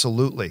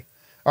absolutely.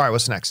 All right,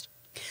 what's next?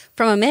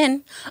 From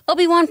Amin,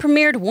 Obi-Wan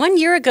premiered 1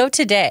 year ago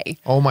today.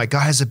 Oh my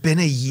God, has it been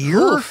a year?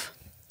 Oof.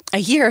 A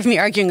year of me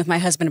arguing with my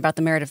husband about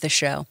the merit of the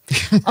show.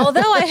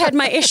 Although I had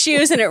my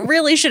issues and it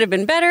really should have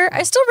been better,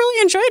 I still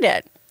really enjoyed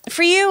it.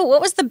 For you,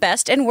 what was the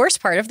best and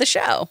worst part of the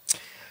show?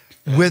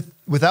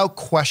 Without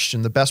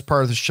question, the best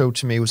part of the show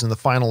to me was in the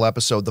final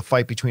episode, the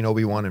fight between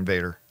Obi-Wan and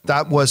Vader.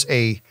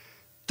 Ray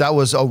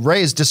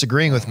is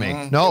disagreeing with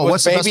me. No,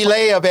 what's the best part? Baby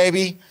Leia,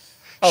 baby.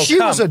 Oh, she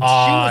was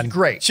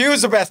great. She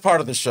was the best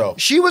part of the show.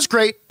 She was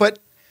great, but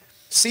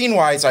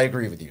scene-wise, I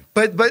agree with you.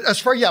 But as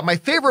far, my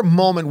favorite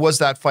moment was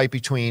that fight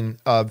between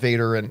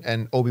Vader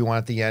and Obi-Wan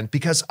at the end,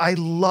 because I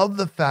love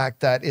the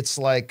fact that it's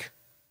like,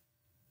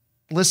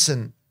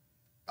 listen,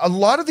 a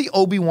lot of the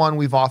Obi-Wan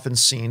we've often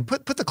seen,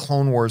 put the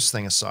Clone Wars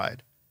thing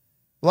aside,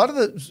 a lot of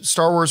the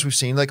Star Wars we've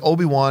seen, like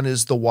Obi-Wan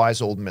is the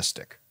wise old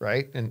mystic,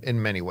 right?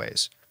 In many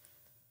ways.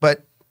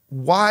 But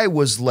why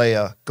was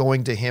Leia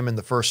going to him in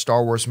the first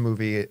Star Wars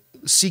movie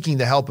seeking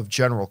the help of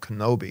General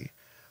Kenobi?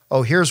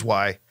 Oh, here's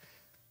why.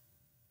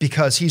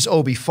 Because he's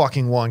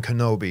Obi-fucking-Wan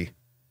Kenobi,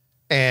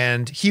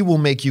 and he will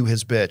make you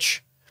his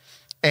bitch.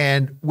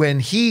 And when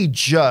he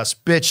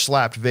just bitch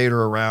slapped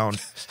Vader around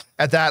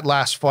at that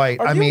last fight,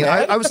 I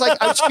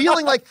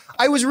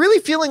was really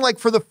feeling like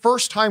for the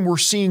first time we're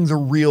seeing the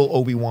real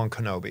Obi-Wan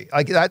Kenobi.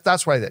 Like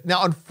that's why.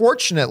 Now,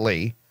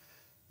 unfortunately,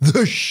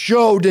 The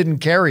show didn't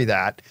carry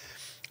that.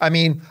 I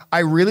mean, I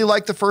really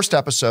liked the first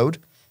episode.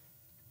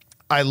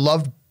 I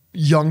loved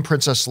young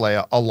Princess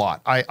Leia a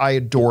lot. I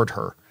adored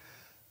her.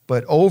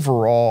 But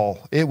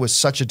overall, it was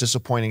such a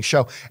disappointing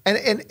show. And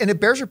it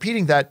bears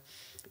repeating that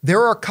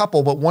there are a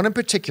couple, but one in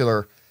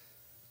particular,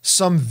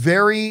 some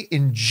very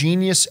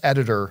ingenious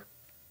editor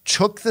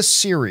took the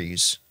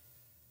series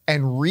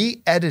and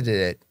re-edited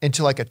it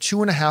into like a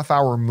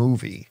 2.5-hour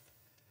movie,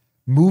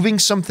 moving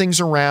some things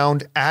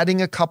around,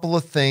 adding a couple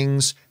of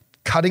things,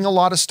 cutting a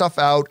lot of stuff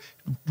out,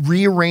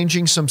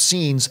 rearranging some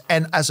scenes.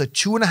 And as a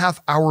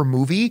 2.5-hour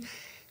movie,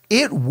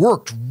 it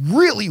worked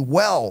really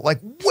well, like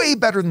way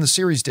better than the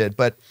series did.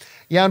 But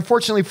yeah,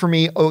 unfortunately for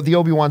me, the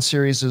Obi-Wan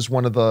series is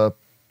one of the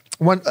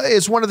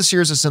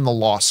series that's in the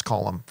loss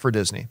column for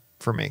Disney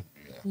for me.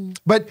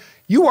 But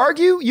you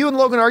and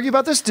Logan argue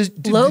about this?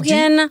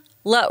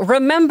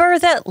 Remember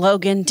that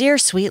Logan, dear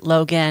sweet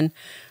Logan,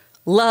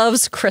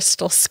 loves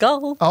Crystal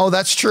Skull. Oh,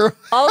 that's true.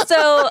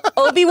 Also,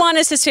 Obi-Wan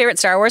is his favorite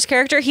Star Wars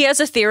character. He has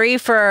a theory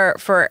for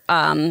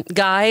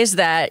guys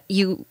that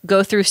you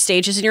go through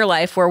stages in your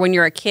life where when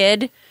you're a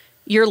kid,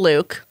 you're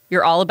Luke.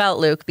 You're all about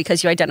Luke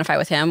because you identify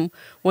with him.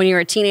 When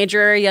you're a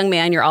teenager or a young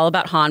man, you're all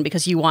about Han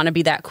because you want to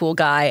be that cool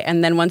guy.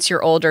 And then once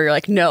you're older, you're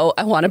like, no,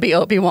 I want to be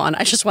Obi-Wan.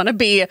 I just want to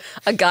be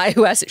a guy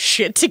who has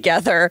shit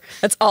together.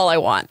 That's all I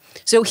want.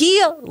 So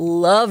he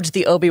loved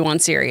the Obi-Wan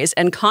series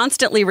and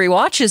constantly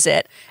rewatches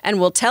it and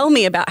will tell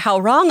me about how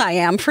wrong I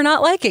am for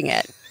not liking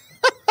it.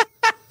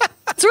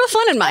 It's real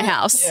fun in my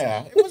house.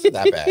 Yeah, it wasn't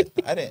that bad.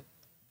 I didn't.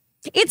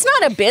 It's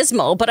not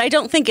abysmal, but I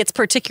don't think it's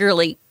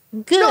particularly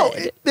good. No,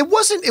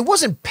 it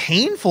wasn't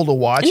painful to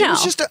watch. No. It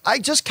was just I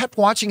just kept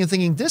watching and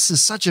thinking, this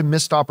is such a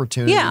missed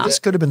opportunity. Yeah. This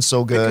could have been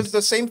so good. Because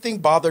the same thing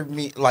bothered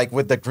me, like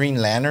with the Green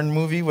Lantern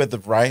movie with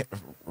the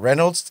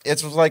Reynolds.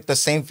 It was like the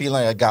same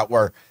feeling I got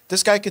where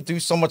this guy could do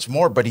so much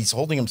more, but he's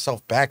holding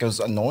himself back. It was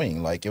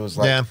annoying. Like it was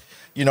like,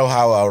 you know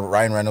how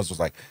Ryan Reynolds was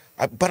like,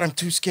 but I'm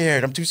too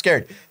scared. I'm too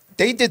scared.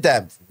 They did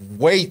that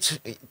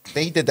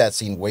they did that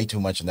scene way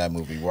too much in that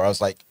movie where I was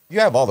like, you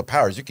have all the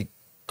powers. You could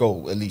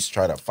go at least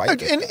try to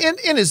fight.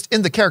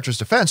 In the character's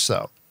defense,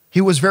 though,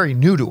 he was very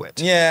new to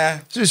it.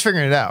 Yeah. So he's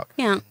figuring it out.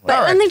 Yeah.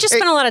 But, and they just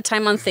spent a lot of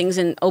time on things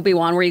in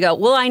Obi-Wan where you go,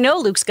 well, I know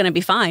Luke's going to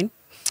be fine.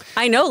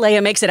 I know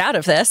Leia makes it out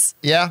of this.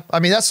 Yeah. I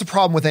mean, that's the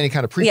problem with any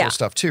kind of prequel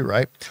stuff too,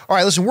 right? All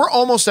right, listen, we're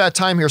almost out of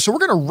time here, so we're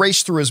going to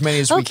race through as many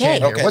as we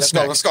can here. Okay, What's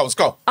next? Let's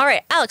go. All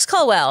right, Alex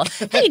Colwell.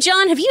 Hey,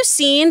 John, have you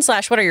seen /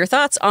 what are your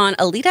thoughts on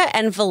Alita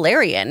and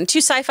Valerian, 2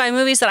 sci-fi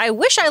movies that I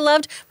wish I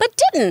loved but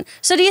didn't?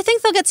 So do you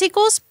think they'll get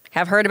sequels?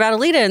 Have heard about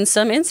Alita in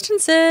some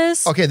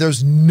instances. Okay,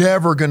 there's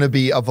never going to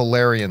be a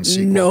Valerian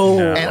sequel. No.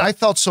 And I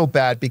felt so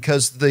bad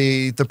because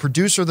the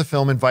producer of the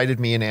film invited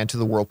me and Ann to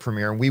the world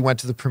premiere, and we went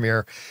to the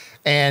premiere,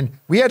 and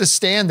we had to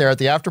stand there at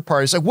the after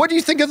party. It's like, what do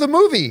you think of the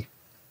movie?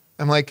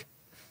 I'm like,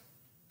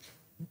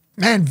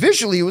 man,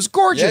 visually it was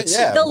gorgeous.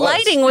 Yeah, the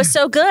lighting was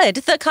so good.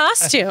 The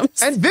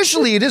costumes. And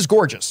visually it is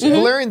gorgeous.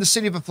 Valerian, the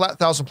City of a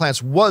Thousand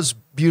Planets was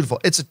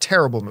beautiful. It's a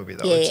terrible movie,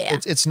 though. Yeah.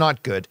 It's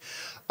not good.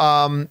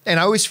 And I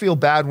always feel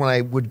bad when I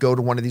would go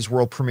to one of these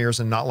world premieres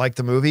and not like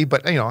the movie,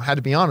 but I had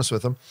to be honest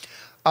with them.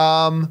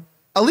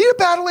 Alita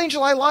Battle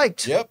Angel I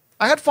liked. Yep.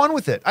 I had fun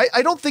with it.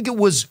 I don't think it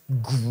was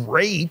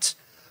great,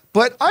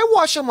 but I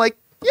watched them like,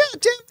 yeah,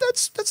 damn,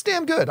 that's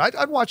damn good.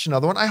 I'd watch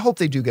another one. I hope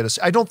they do get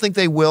I don't think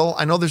they will.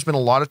 I know there's been a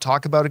lot of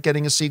talk about it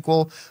getting a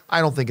sequel. I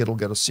don't think it'll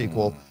get a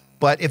sequel,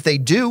 but if they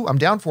do, I'm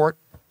down for it.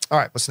 All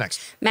right, what's next?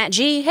 Matt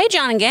G. Hey,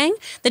 John and gang.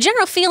 The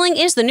general feeling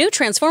is the new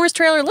Transformers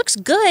trailer looks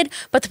good,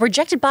 but the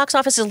projected box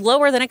office is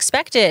lower than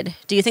expected.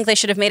 Do you think they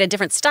should have made a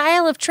different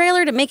style of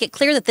trailer to make it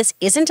clear that this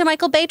isn't a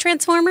Michael Bay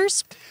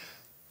Transformers?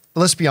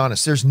 Let's be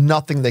honest. There's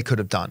nothing they could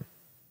have done.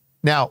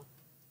 Now,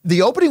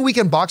 the opening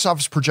weekend box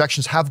office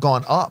projections have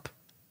gone up,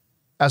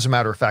 as a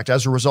matter of fact,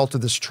 as a result of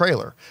this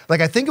trailer.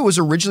 Like, I think it was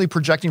originally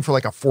projecting for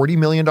like a $40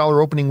 million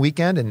opening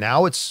weekend, and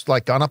now it's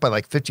like gone up by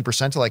like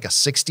 50% to like a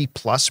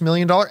 $60+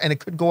 million, and it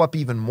could go up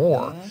even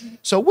more.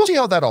 So we'll see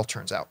how that all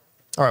turns out.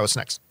 All right, what's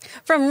next?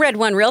 From Red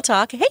One Real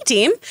Talk. Hey,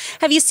 team.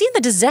 Have you seen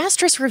the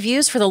disastrous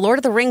reviews for the Lord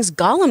of the Rings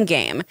Gollum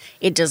game?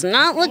 It does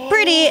not look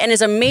pretty and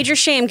is a major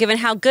shame given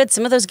how good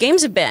some of those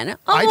games have been.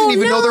 I didn't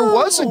even know there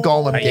was a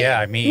Gollum game.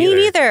 Yeah, Me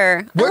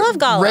neither. I love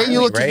Gollum. Ray,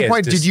 you looked at the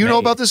point. Did you know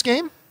about this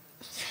game?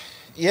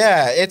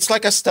 Yeah, it's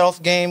like a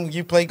stealth game.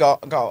 You play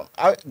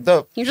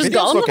Gollum. You just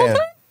Gollum the whole time?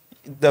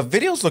 The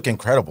videos look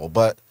incredible,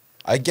 but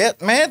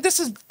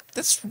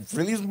this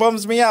really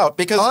bums me out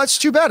because it's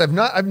too bad.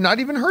 I've not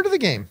even heard of the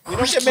game. We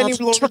don't get many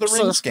Lord of the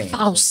Rings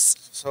games.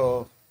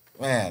 So,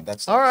 man,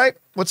 that's all right.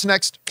 What's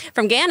next?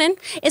 From Gannon,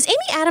 is Amy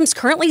Adams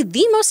currently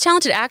the most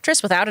talented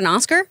actress without an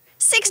Oscar?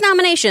 6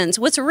 nominations,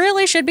 which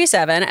really should be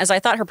 7, as I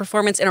thought her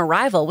performance in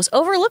Arrival was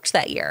overlooked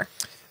that year.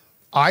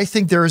 I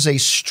think there is a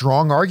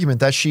strong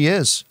argument that she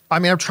is. I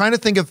mean, I'm trying to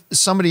think of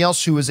somebody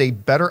else who is a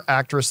better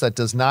actress that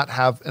does not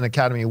have an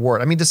Academy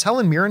Award. I mean, does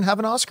Helen Mirren have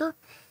an Oscar?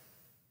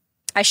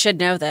 I should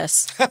know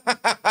this.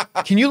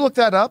 Can you look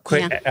that up?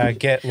 Quick,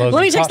 get Logan.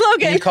 Let me text Logan.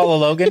 Can you call a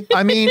Logan?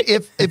 I mean,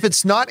 if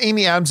it's not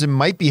Amy Adams, it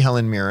might be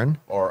Helen Mirren.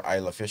 or or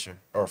Isla Fisher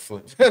or the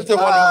one who looks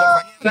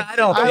like, I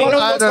don't the think. one who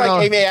I looks don't like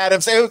know. Amy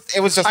Adams.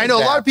 It was just. I know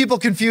a lot of people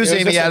confuse It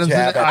was Amy just a Adams.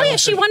 jab. Oh yeah,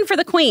 she won for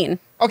the Queen,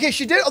 Okay,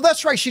 she did. Oh,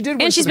 that's right. She did.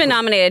 win and for she's the been Queen.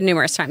 nominated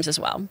numerous times as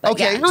well. But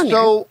Okay, yeah, on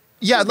so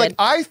yeah, She's like good.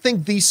 I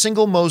think the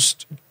single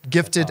most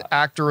gifted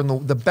actor in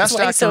the best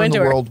why he's actor so in the into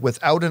her. world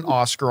without an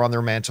Oscar on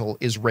their mantle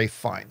is Ralph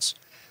Fiennes.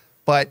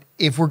 But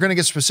if we're going to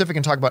get specific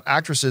and talk about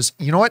actresses,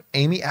 you know what?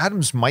 Amy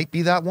Adams might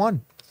be that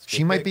one.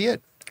 She might be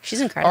it.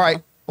 She's incredible. All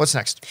right, what's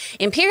next?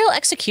 Imperial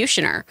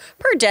Executioner.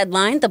 Per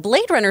deadline, the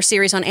Blade Runner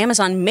series on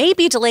Amazon may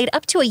be delayed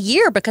up to a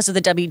year because of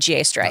the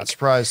WGA strike. Not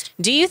surprised.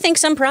 Do you think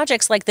some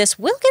projects like this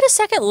will get a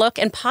second look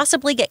and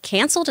possibly get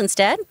canceled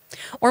instead?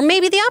 Or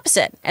maybe the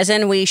opposite, as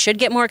in we should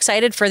get more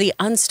excited for the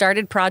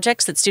unstarted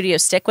projects that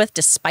studios stick with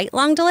despite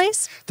long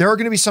delays? There are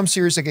going to be some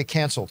series that get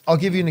canceled. I'll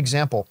give you an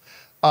example.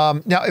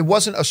 Now, it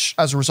wasn't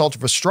as a result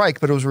of a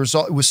strike, but it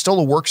was still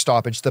a work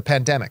stoppage, the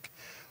pandemic.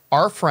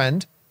 Our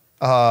friend,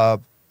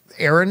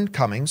 Erin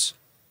Cummings,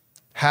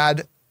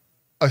 had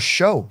a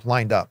show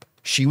lined up.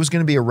 She was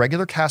going to be a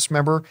regular cast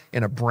member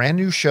in a brand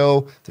new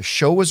show. The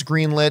show was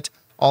greenlit,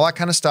 all that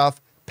kind of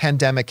stuff.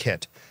 Pandemic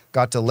hit.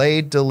 Got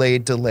delayed,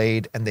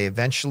 and they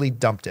eventually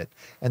dumped it.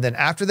 And then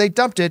after they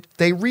dumped it,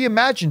 they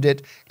reimagined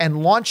it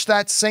and launched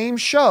that same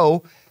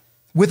show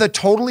with a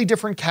totally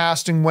different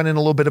cast and went in a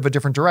little bit of a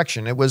different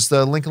direction. It was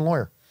the Lincoln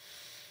Lawyer.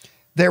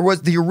 There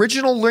was the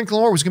original Lincoln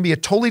Lawyer was going to be a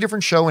totally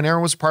different show, and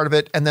Aaron was a part of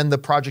it, and then the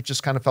project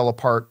just kind of fell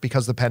apart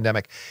because of the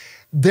pandemic.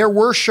 There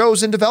were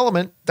shows in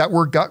development that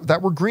were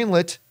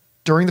greenlit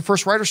during the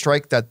first writer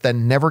strike that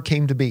then never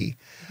came to be.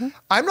 Mm-hmm.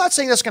 I'm not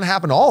saying that's going to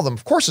happen to all of them.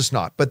 Of course it's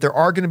not, but there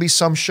are going to be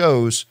some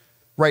shows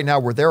right now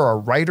where there are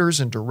writers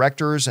and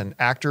directors and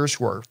actors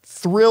who are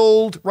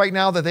thrilled right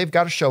now that they've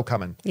got a show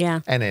coming.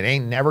 Yeah. And it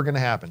ain't never going to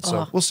happen.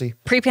 So we'll see.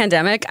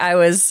 Pre-pandemic, I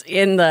was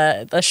in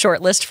the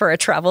short list for a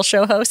travel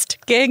show host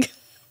gig.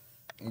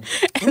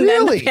 And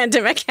then the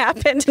pandemic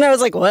happened, and I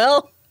was like,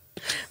 well,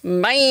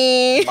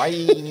 bye.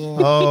 Bye.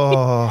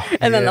 Oh.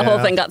 And then the whole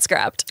thing got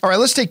scrapped. All right,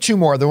 let's take two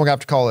more, then we'll have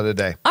to call it a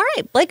day. All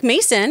right, Blake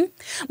Mason.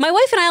 My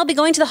wife and I will be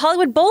going to the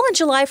Hollywood Bowl in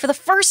July for the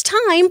first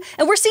time,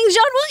 and we're seeing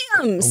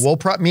John Williams.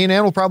 Me and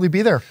Ann will probably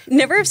be there.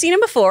 Never have seen him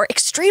before.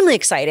 Extremely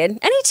excited.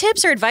 Any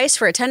tips or advice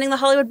for attending the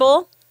Hollywood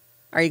Bowl?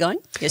 Are you going?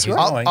 Yes, you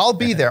are. I'll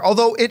be there.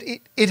 Although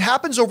it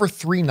happens over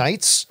 3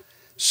 nights,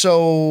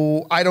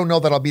 so I don't know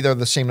that I'll be there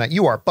the same night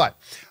you are. But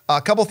a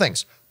couple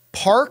things.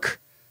 Park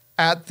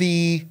at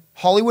the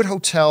Hollywood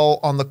Hotel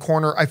on the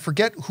corner. I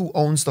forget who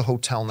owns the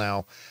hotel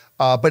now,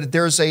 but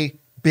there's a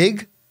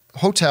big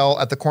hotel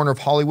at the corner of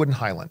Hollywood and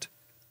Highland.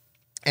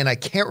 And I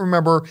can't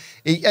remember.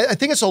 I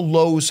think it's a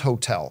Lowe's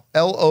Hotel.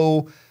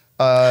 Loews.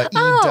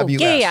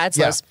 Yeah, it's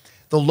Lowe's.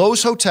 The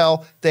Lowe's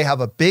Hotel, they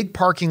have a big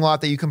parking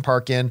lot that you can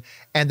park in.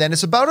 And then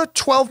it's about a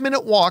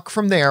 12-minute walk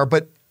from there.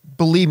 But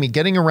believe me,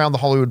 getting around the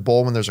Hollywood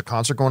Bowl when there's a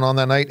concert going on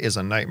that night is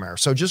a nightmare.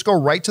 So just go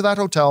right to that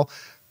hotel,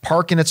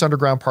 park in its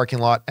underground parking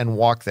lot, and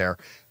walk there.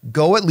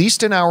 Go at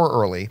least an hour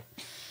early.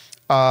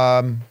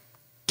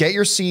 Get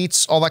your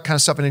seats, all that kind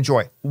of stuff, and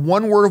enjoy.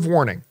 One word of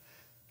warning.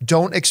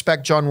 Don't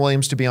expect John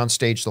Williams to be on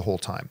stage the whole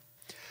time.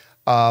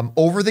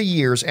 Over the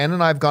years, Ann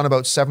and I have gone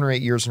about 7 or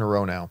 8 years in a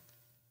row now.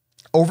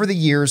 Over the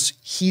years,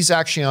 he's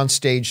actually on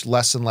stage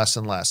less and less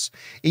and less.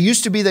 It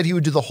used to be that he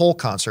would do the whole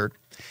concert.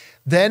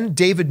 Then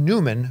David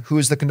Newman, who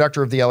is the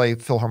conductor of the LA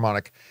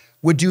Philharmonic,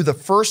 would do the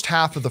first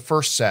half of the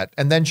first set,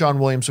 and then John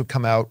Williams would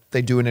come out,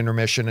 they'd do an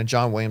intermission, and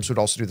John Williams would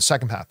also do the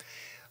second half.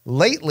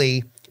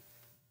 Lately,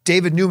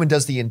 David Newman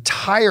does the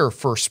entire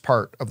first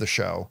part of the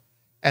show,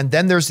 and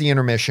then there's the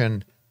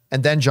intermission,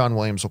 and then John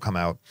Williams will come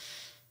out.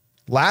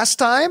 Last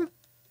time,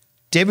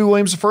 David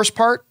Williams the first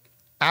part,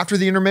 after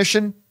the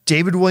intermission,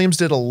 David Williams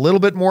did a little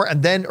bit more,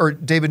 or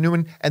David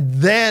Newman, and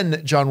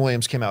then John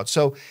Williams came out.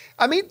 So,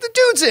 I mean, the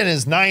dude's in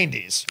his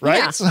 90s, right?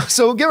 Yeah.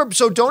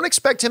 So don't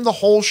expect him the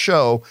whole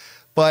show,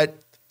 but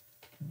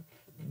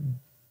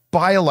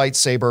buy a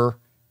lightsaber,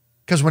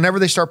 because whenever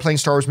they start playing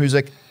Star Wars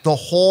music, the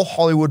whole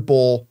Hollywood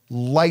Bowl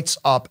lights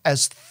up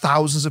as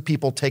thousands of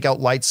people take out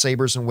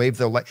lightsabers and wave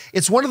their light.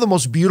 It's one of the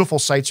most beautiful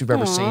sights you've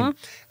ever seen,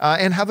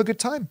 and have a good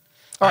time.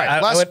 All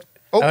right, I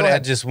would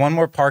add just one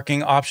more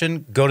parking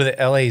option. Go to the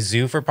LA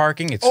Zoo for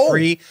parking. It's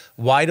free,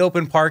 wide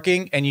open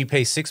parking, and you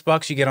pay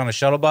 $6. You get on a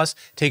shuttle bus,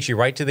 takes you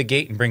right to the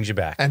gate and brings you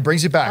back. And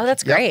brings you back. Oh,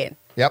 that's great.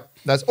 Yep.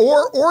 That's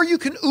or you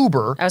can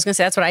Uber. I was going to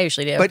say, that's what I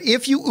usually do. But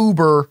if you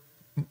Uber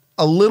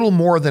a little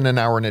more than an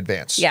hour in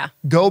advance,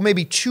 go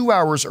maybe 2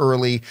 hours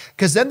early,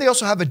 because then they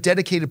also have a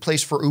dedicated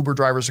place for Uber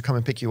drivers to come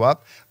and pick you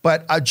up.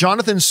 But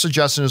Jonathan's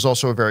suggestion is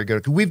also a very good,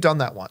 because we've done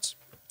that once.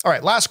 All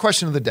right, last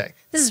question of the day.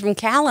 This is from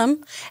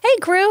Callum. Hey,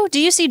 crew, do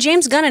you see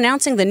James Gunn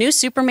announcing the new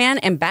Superman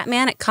and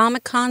Batman at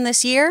Comic-Con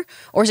this year?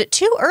 Or is it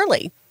too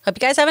early? Hope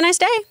you guys have a nice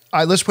day. All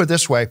right, let's put it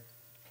this way.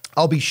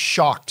 I'll be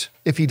shocked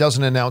if he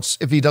doesn't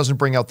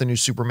bring out the new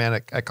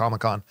Superman at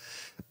Comic-Con.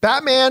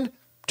 Batman,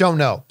 don't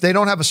know. They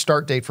don't have a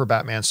start date for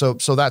Batman, so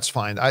that's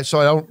fine. I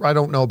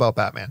don't know about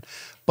Batman.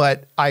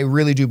 But I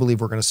really do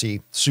believe we're going to see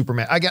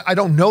Superman. I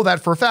don't know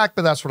that for a fact,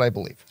 but that's what I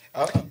believe.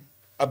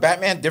 A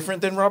Batman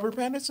different than Robert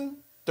Pattinson?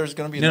 there's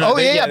going to be. No,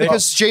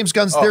 because James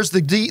Gunn's there's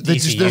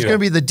there's going to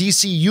be the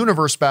DC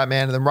Universe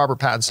Batman, and then Robert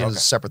Pattinson is a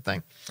separate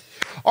thing.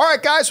 All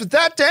right, guys, with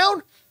that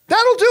down,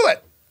 that'll do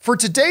it for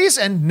today's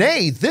and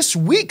this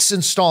week's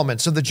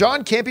installments of the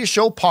John Campea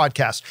Show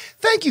podcast.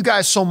 Thank you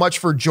guys so much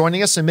for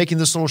joining us and making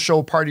this little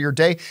show part of your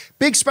day.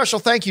 Big special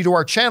thank you to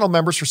our channel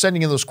members for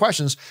sending in those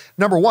questions.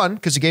 Number one,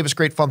 because you gave us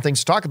great fun things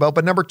to talk about.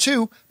 But number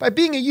two, by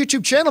being a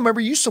YouTube channel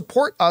member, you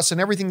support us and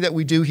everything that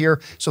we do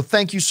here. So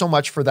thank you so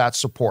much for that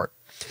support.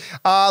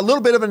 A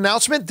little bit of an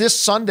announcement. This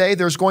Sunday,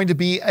 there's going to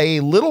be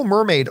a Little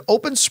Mermaid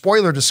open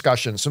spoiler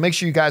discussion. So make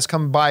sure you guys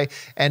come by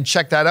and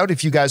check that out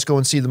if you guys go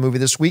and see the movie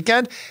this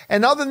weekend.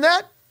 And other than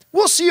that,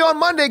 we'll see you on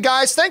Monday,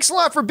 guys. Thanks a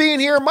lot for being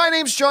here. My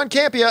name's John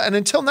Campea, and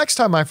until next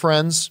time, my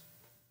friends,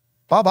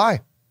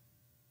 bye-bye.